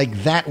wins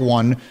like that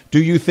one.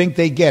 Do you think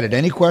they get it?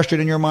 Any question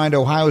in your mind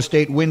Ohio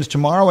State wins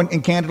tomorrow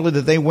and candidly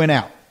that they win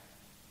out?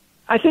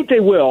 I think they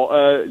will.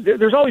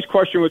 There's always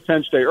question with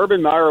Penn State.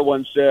 Urban Meyer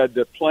once said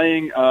that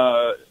playing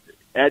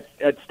at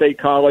State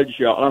College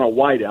on a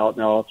whiteout,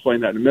 now I'll explain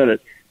that in a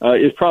minute,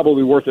 is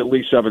probably worth at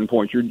least 7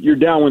 points. You're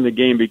down when the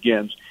game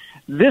begins.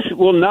 This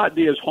will not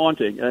be as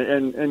haunting,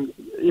 and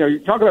you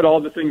talk about all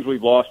the things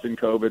we've lost in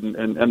COVID,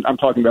 and I'm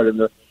talking about in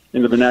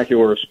the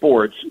vernacular of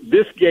sports.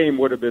 This game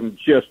would have been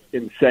just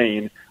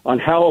insane on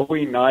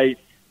Halloween night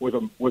with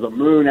a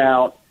moon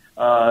out,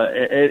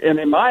 and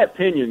in my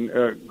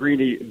opinion,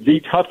 Greeny, the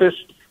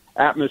toughest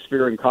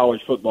atmosphere in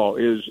college football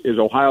is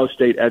Ohio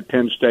State at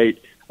Penn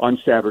State on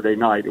Saturday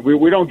night.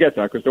 We don't get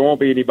that because there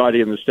won't be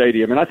anybody in the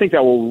stadium, and I think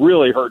that will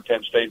really hurt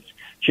Penn State's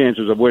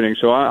chances of winning.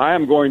 So I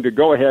am going to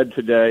go ahead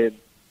today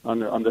on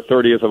the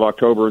 30th of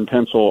October and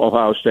pencil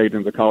Ohio State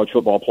in the college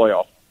football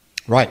playoff.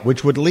 Right,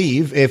 which would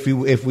leave, if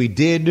we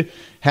did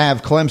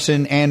have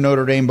Clemson and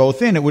Notre Dame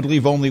both in, it would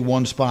leave only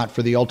one spot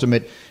for the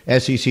ultimate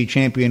SEC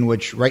champion,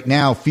 which right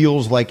now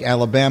feels like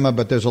Alabama,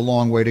 but there's a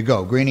long way to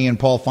go. Greeny and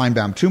Paul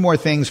Feinbaum. 2 more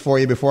things for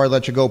you before I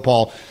let you go,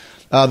 Paul.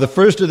 The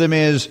first of them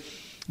is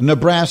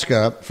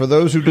Nebraska. For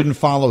those who didn't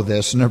follow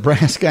this,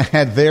 Nebraska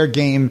had their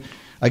game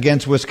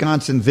against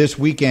Wisconsin this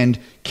weekend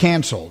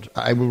canceled.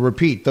 I will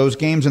repeat, those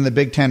games in the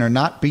Big Ten are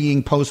not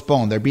being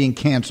postponed. They're being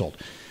canceled.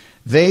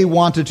 They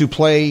wanted to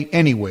play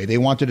anyway. They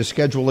wanted to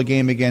schedule a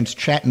game against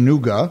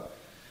Chattanooga.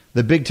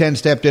 The Big Ten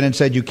stepped in and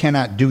said, you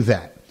cannot do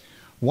that.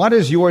 What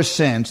is your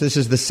sense? This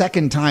is the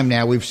second time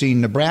now we've seen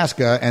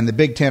Nebraska and the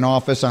Big Ten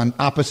office on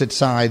opposite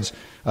sides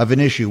of an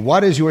issue.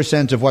 What is your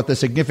sense of what the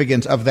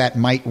significance of that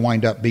might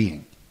wind up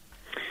being?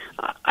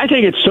 I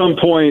think at some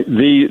point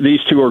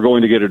these two are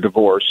going to get a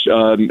divorce.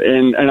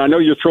 And I know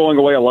you're throwing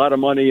away a lot of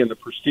money and the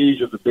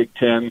prestige of the Big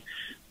Ten,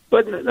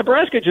 but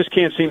Nebraska just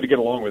can't seem to get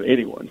along with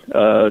anyone.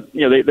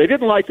 They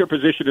didn't like their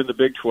position in the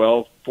Big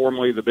 12,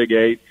 formerly the Big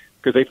 8,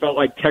 because they felt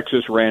like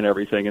Texas ran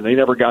everything and they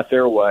never got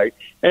their way.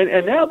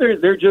 And now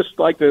they're just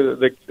like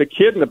the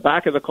kid in the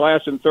back of the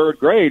class in 3rd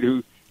grade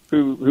who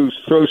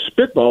throws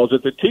spitballs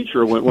at the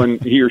teacher when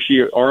he or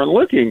she aren't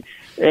looking.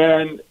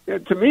 And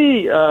to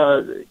me,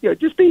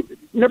 just be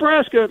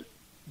Nebraska.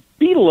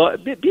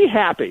 Be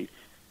happy.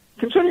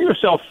 Consider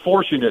yourself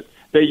fortunate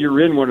that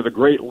you're in one of the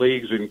great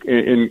leagues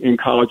in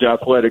college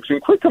athletics,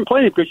 and quit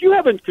complaining because you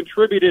haven't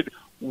contributed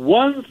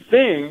one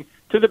thing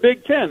to the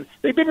Big Ten.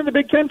 They've been in the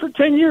Big Ten for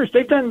 10 years.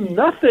 They've done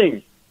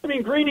nothing. I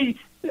mean, Greeny,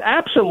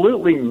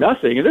 absolutely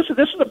nothing. And this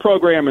is a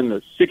program in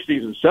the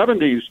 60s and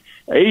 70s,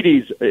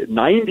 80s,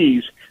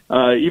 90s.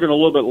 Even a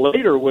little bit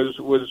later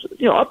was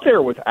up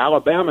there with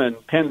Alabama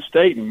and Penn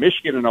State and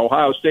Michigan and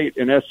Ohio State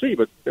and SC,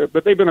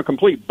 but they've been a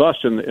complete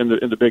bust in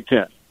the Big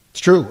Ten. It's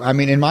true. I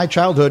mean, in my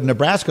childhood,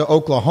 Nebraska,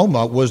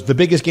 Oklahoma was the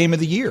biggest game of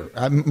the year.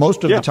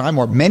 Most of the time,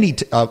 or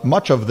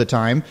much of the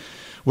time,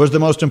 was the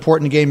most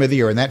important game of the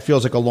year, and that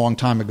feels like a long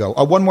time ago.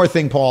 One more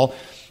thing, Paul,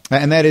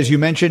 and that is you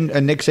mentioned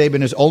Nick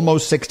Saban is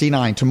almost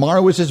 69.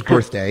 Tomorrow is his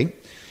birthday.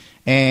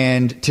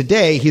 And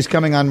today he's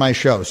coming on my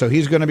show. So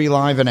he's going to be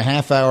live in a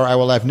half hour. I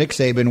will have Nick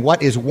Saban.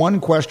 What is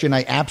one question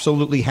I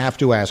absolutely have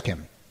to ask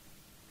him?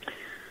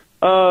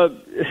 I'm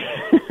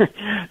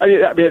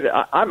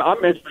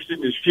interested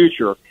in his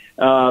future,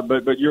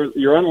 but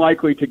you're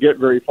unlikely to get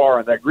very far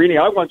on that. Greeny,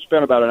 I once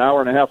spent about an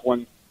hour and a half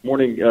one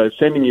morning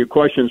sending you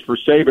questions for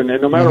Saban,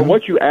 and no matter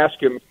what you ask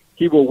him,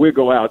 he will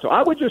wiggle out. So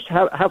I would just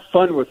have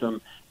fun with him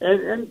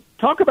and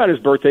talk about his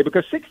birthday,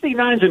 because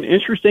 69 is an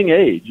interesting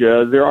age.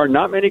 There are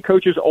not many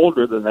coaches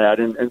older than that,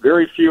 and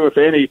very few, if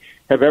any,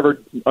 have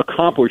ever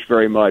accomplished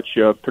very much.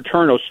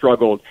 Paterno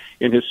struggled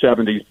in his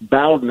 70s.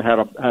 Bowden had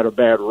a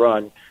bad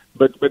run.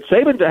 But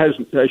Saban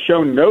has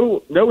shown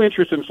no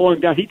interest in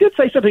slowing down. He did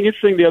say something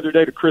interesting the other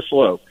day to Chris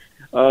Lowe.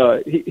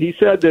 He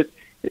said that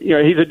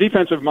he's a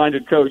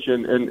defensive-minded coach,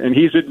 and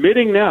he's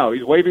admitting now,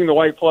 he's waving the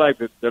white flag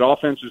that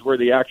offense is where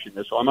the action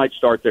is. So I might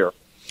start there.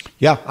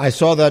 Yeah, I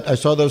saw that. I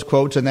saw those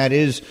quotes, and that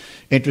is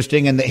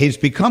interesting. And he's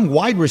become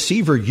wide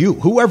receiver U.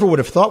 Whoever would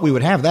have thought we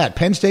would have that?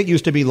 Penn State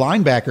used to be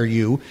linebacker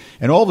U,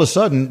 and all of a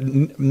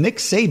sudden, Nick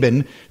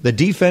Saban, the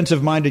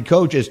defensive-minded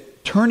coach, is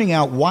turning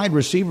out wide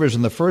receivers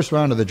in the first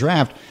round of the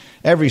draft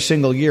every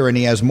single year, and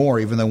he has more,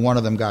 even though one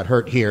of them got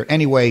hurt here.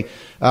 Anyway,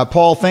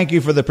 Paul, thank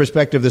you for the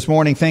perspective this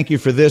morning. Thank you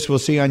for this. We'll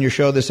see you on your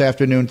show this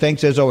afternoon.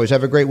 Thanks, as always.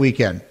 Have a great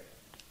weekend.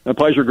 A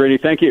pleasure, Grady.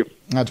 Thank you.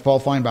 That's Paul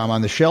Feinbaum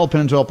on the Shell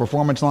Pennzoil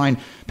Performance Line.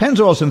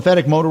 Pennzoil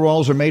synthetic motor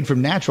oils are made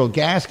from natural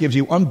gas, gives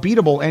you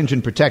unbeatable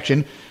engine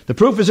protection. The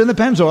proof is in the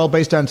Pennzoil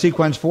based on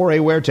Sequence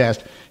 4A wear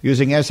test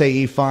using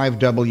SAE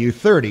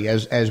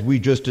 5W30. As we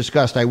just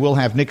discussed, I will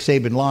have Nick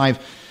Saban live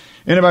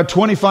in about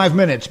 25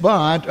 minutes.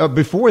 But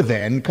before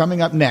then,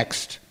 coming up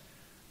next,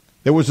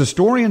 there was a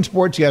story in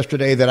sports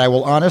yesterday that I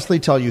will honestly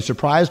tell you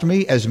surprised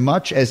me as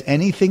much as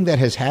anything that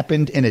has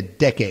happened in a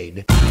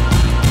decade.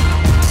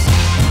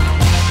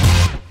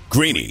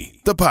 Greeny,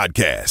 the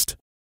podcast.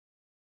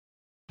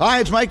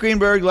 Hi, it's Mike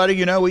Greenberg letting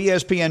you know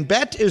ESPN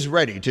Bet is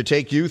ready to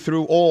take you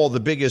through all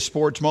the biggest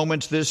sports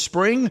moments this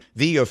spring.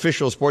 The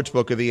official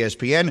sportsbook of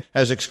ESPN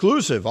has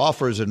exclusive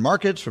offers and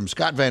markets from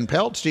Scott Van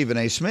Pelt, Stephen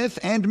A. Smith,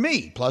 and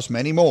me, plus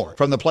many more.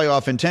 From the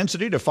playoff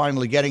intensity to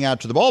finally getting out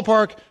to the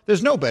ballpark,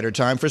 there's no better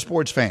time for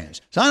sports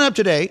fans. Sign up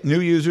today.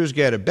 New users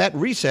get a bet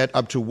reset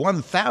up to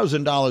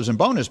 $1,000 in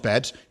bonus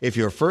bets if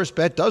your first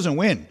bet doesn't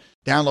win.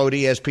 Download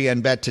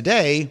ESPN Bet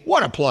today.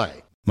 What a play.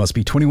 Must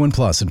be 21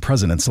 plus and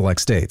present in select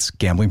states.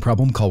 Gambling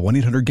problem? Call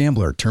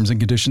 1-800-GAMBLER. Terms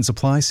and conditions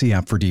apply. See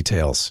app for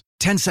details.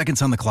 10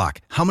 seconds on the clock.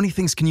 How many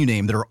things can you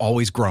name that are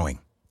always growing?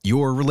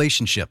 Your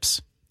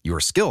relationships, your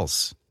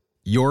skills,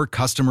 your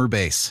customer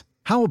base.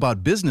 How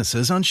about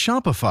businesses on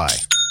Shopify?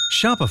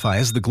 Shopify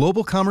is the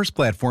global commerce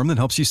platform that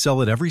helps you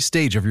sell at every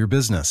stage of your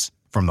business.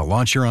 From the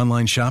launch your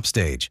online shop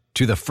stage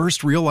to the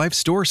first real-life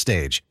store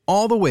stage,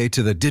 all the way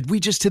to the did we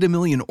just hit a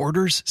million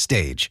orders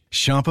stage.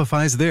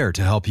 Shopify's there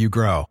to help you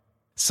grow.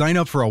 Sign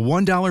up for a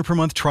 $1 per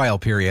month trial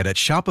period at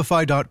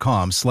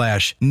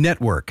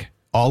shopify.com/network,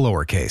 all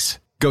lowercase.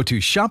 Go to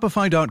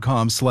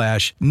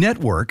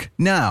shopify.com/network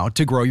now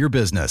to grow your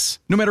business,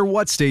 no matter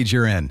what stage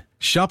you're in.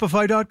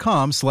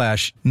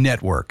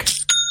 Shopify.com/network.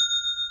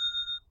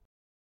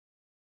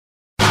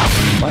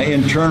 My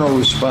internal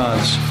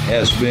response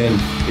has been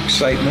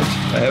excitement.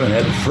 I haven't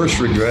had the first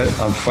regret.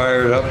 I'm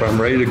fired up. I'm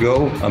ready to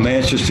go. I'm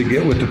anxious to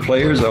get with the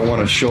players. I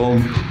want to show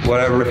them what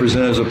I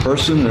represent as a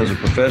person, as a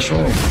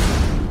professional.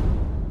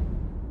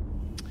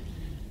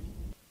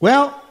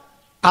 Well,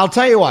 I'll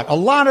tell you what, a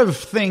lot of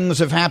things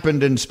have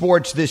happened in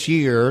sports this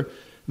year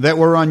that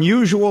were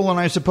unusual, and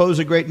I suppose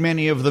a great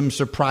many of them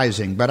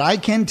surprising. But I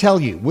can tell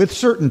you with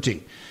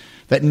certainty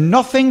that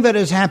nothing that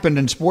has happened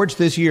in sports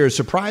this year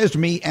surprised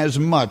me as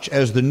much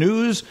as the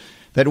news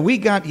that we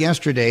got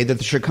yesterday that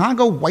the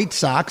Chicago White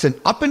Sox, an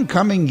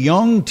up-and-coming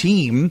young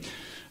team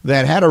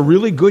that had a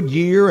really good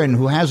year and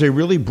who has a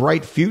really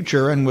bright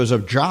future and was a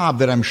job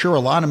that I'm sure a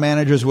lot of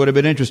managers would have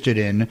been interested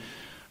in,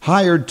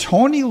 hired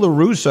Tony La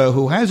Russa,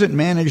 who hasn't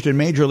managed in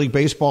Major League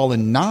Baseball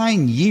in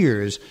 9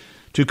 years,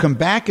 to come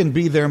back and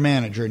be their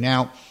manager.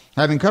 Now,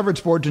 having covered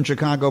sports in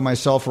Chicago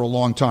myself for a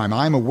long time,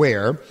 I'm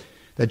aware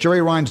that Jerry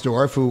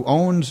Reinsdorf, who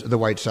owns the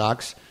White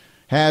Sox,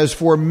 has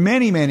for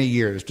many, many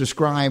years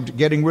described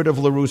getting rid of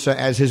La Russa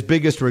as his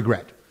biggest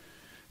regret.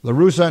 La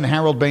Russa and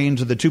Harold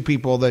Baines are the two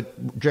people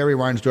that Jerry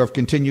Reinsdorf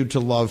continued to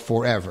love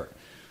forever.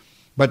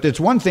 But it's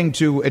one thing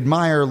to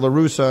admire La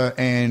Russa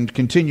and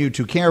continue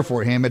to care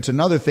for him. It's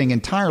another thing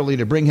entirely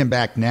to bring him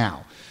back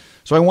now.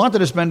 So I wanted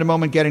to spend a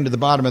moment getting to the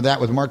bottom of that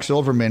with Mark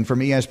Silverman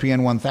from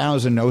ESPN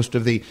 1000, host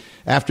of the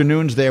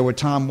afternoons there with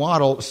Tom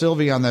Waddle,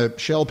 Sylvie on the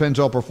Shell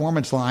Pennzoil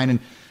Performance Line. And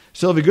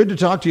Sylvie, good to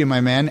talk to you, my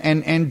man.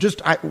 And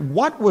just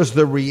what was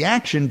the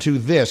reaction to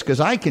this? Because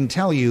I can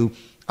tell you,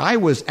 I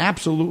was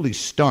absolutely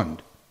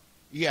stunned.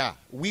 Yeah,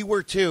 we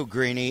were too,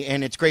 Greeny,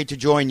 and it's great to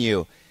join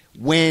you.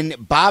 When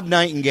Bob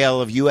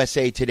Nightingale of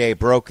USA Today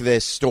broke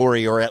this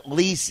story, or at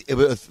least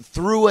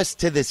threw us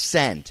to the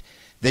scent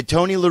that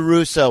Tony La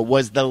Russa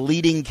was the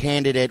leading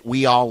candidate,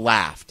 we all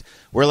laughed.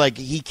 We're like,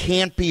 he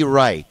can't be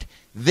right.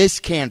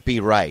 This can't be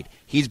right.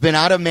 He's been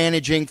out of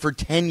managing for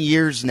 10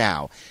 years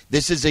now.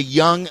 This is a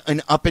young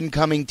and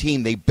up-and-coming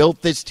team. They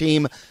built this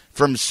team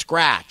from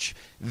scratch.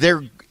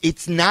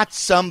 It's not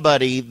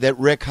somebody that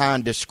Rick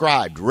Hahn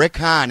described. Rick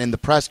Hahn in the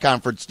press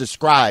conference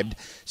described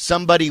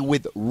somebody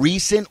with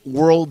recent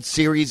World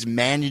Series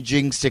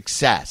managing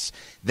success.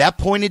 That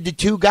pointed to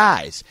two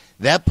guys.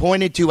 That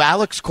pointed to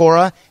Alex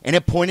Cora, and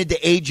it pointed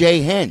to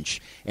A.J.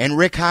 Hinch. And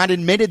Rick Hahn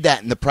admitted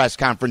that in the press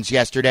conference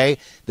yesterday,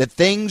 that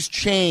things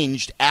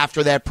changed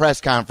after that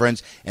press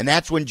conference, and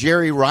that's when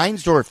Jerry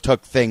Reinsdorf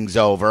took things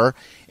over,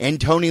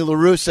 and Tony La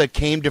Russa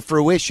came to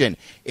fruition.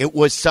 It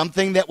was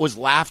something that was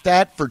laughed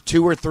at for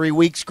 2 or 3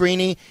 weeks,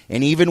 Greeny,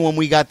 and even when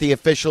we got the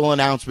official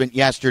announcement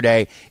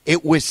yesterday,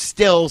 it was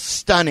still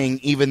stunning,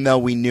 even though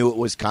we knew it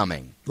was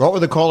coming. What were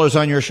the callers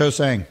on your show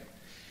saying?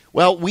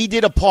 Well, we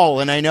did a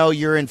poll, and I know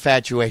your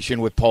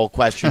infatuation with poll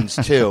questions,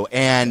 too,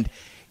 and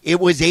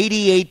it was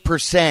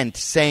 88%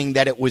 saying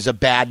that it was a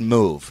bad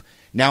move.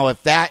 Now,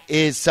 if that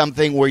is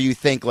something where you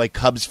think like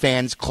Cubs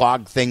fans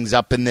clog things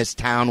up in this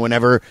town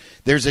whenever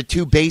there's a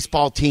 2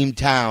 baseball team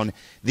town,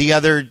 the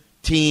other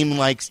team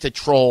likes to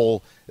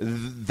troll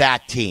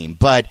that team.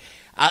 But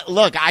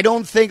look, I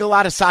don't think a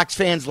lot of Sox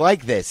fans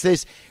like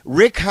this.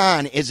 Rick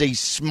Hahn is a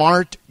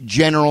smart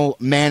general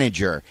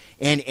manager.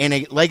 And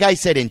like I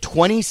said, in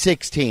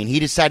 2016, he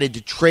decided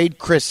to trade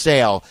Chris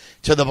Sale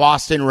to the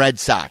Boston Red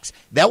Sox.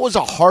 That was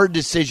a hard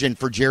decision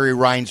for Jerry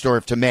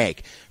Reinsdorf to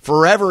make.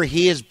 Forever,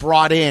 he has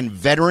brought in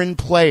veteran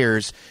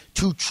players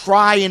to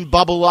try and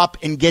bubble up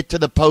and get to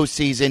the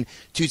postseason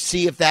to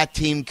see if that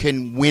team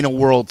can win a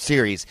World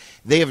Series.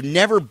 They have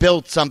never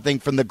built something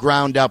from the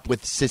ground up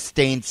with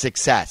sustained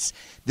success.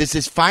 This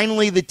is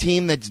finally the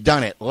team that's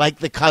done it, like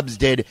the Cubs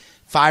did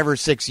 5 or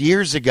 6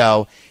 years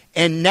ago.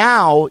 And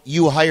now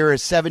you hire a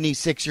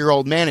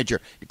 76-year-old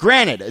manager.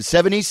 Granted, a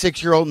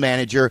 76-year-old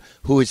manager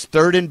who is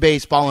 3rd in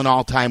baseball in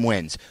all-time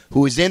wins,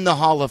 who is in the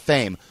Hall of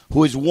Fame,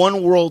 who has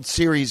won World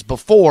Series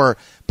before,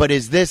 but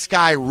is this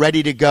guy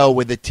ready to go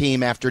with the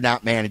team after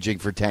not managing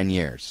for 10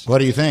 years? What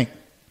do you think?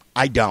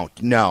 I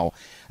don't know.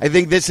 I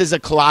think this is a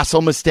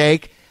colossal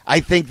mistake.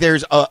 I think there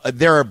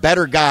are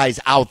better guys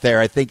out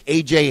there. I think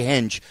A.J.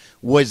 Hinch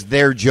was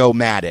their Joe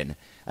Madden.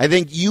 I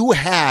think you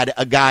had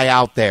a guy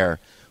out there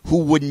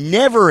who would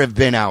never have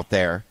been out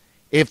there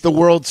if the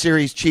World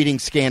Series cheating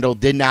scandal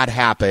did not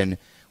happen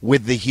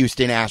with the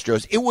Houston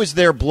Astros. It was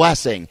their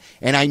blessing,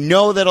 and I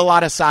know that a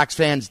lot of Sox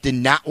fans did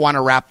not want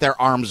to wrap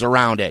their arms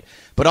around it,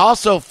 but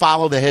also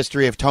follow the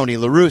history of Tony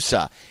La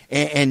Russa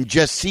and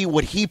just see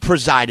what he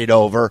presided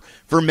over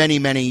for many,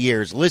 many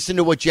years. Listen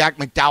to what Jack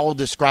McDowell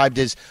described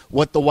as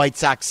what the White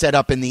Sox set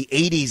up in the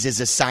 80s as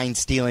a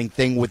sign-stealing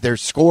thing with their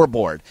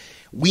scoreboard.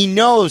 We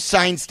know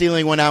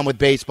sign-stealing went on with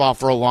baseball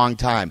for a long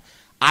time.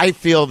 I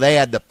feel they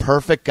had the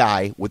perfect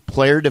guy with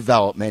player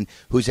development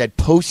who's had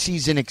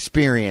postseason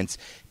experience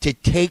to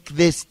take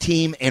this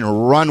team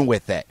and run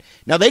with it.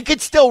 Now, they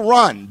could still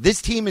run. This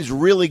team is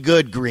really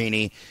good,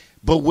 Greeny,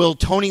 but will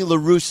Tony La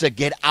Russa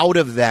get out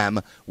of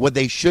them what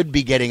they should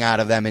be getting out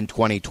of them in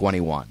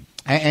 2021?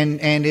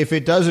 And if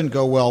it doesn't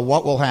go well,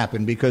 what will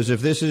happen? Because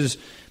if this is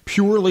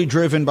purely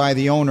driven by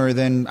the owner,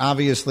 then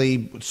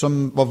obviously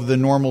some of the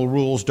normal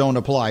rules don't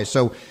apply.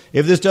 So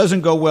if this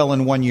doesn't go well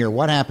in 1 year,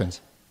 what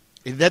happens?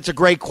 That's a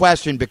great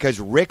question because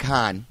Rick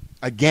Hahn,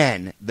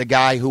 again, the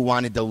guy who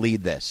wanted to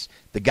lead this,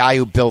 the guy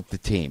who built the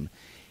team,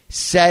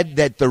 said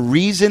that the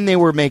reason they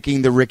were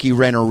making the Ricky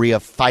Renteria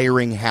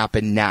firing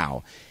happen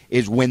now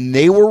is when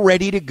they were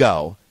ready to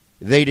go,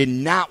 they did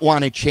not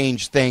want to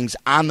change things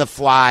on the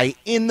fly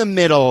in the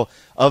middle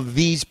of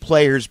these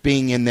players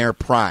being in their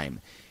prime.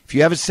 If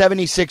you have a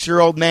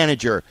 76-year-old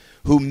manager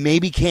who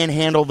maybe can't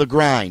handle the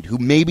grind, who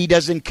maybe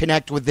doesn't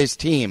connect with this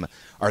team,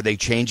 are they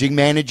changing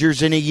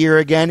managers in a year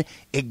again?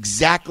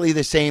 Exactly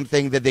the same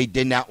thing that they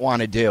did not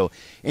want to do.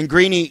 And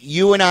Greeny,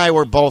 you and I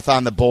were both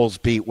on the Bulls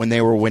beat when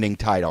they were winning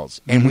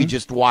titles, and we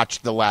just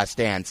watched The Last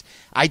Dance.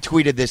 I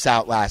tweeted this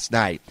out last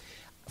night.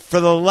 For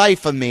the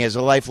life of me, as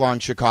a lifelong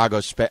Chicago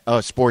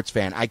sports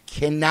fan, I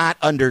cannot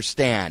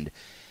understand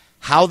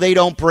how they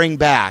don't bring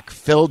back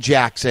Phil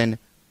Jackson,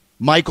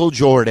 Michael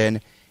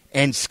Jordan,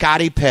 and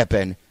Scottie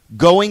Pippen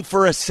going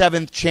for a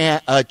 7th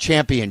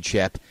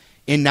championship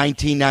in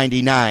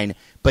 1999,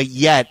 but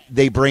yet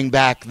they bring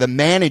back the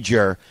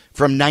manager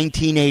from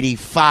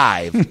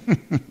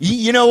 1985.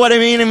 You know what I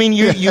mean? I mean,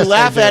 you yes,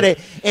 laugh at it.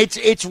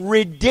 It's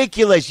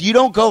ridiculous. You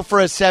don't go for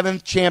a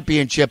 7th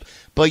championship,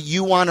 but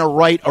you want to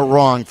right a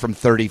wrong from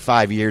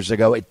 35 years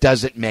ago. It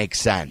doesn't make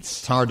sense.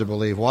 It's hard to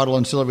believe. Waddle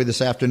and Sylvie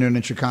this afternoon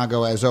in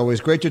Chicago, as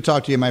always. Great to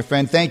talk to you, my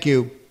friend. Thank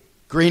you.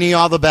 Greeny,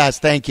 all the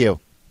best. Thank you.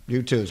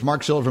 You too. It's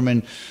Mark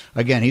Silverman.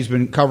 Again, he's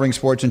been covering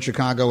sports in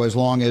Chicago as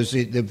long as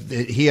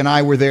he and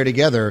I were there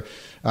together,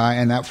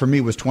 and that for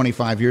me was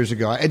 25 years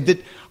ago.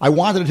 I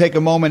wanted to take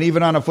a moment,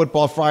 even on a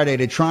Football Friday,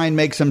 to try and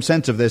make some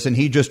sense of this, and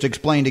he just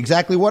explained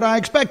exactly what I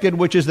expected,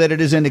 which is that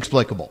it is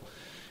inexplicable.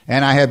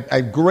 And I have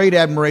a great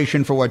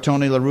admiration for what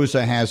Tony La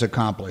Russa has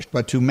accomplished,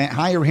 but to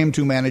hire him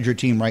to manage your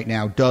team right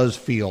now does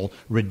feel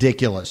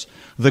ridiculous.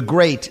 The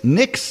great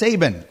Nick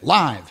Saban,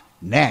 live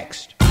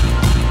next.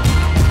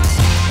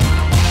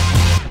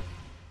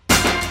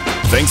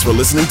 Thanks for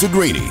listening to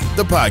Greeny,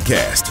 the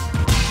podcast.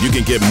 You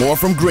can get more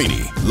from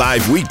Greeny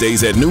live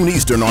weekdays at noon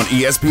Eastern on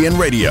ESPN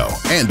Radio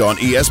and on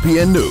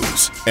ESPN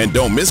News. And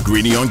don't miss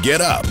Greeny on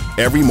Get Up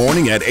every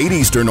morning at 8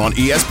 Eastern on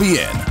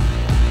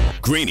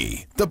ESPN.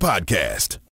 Greeny, the podcast.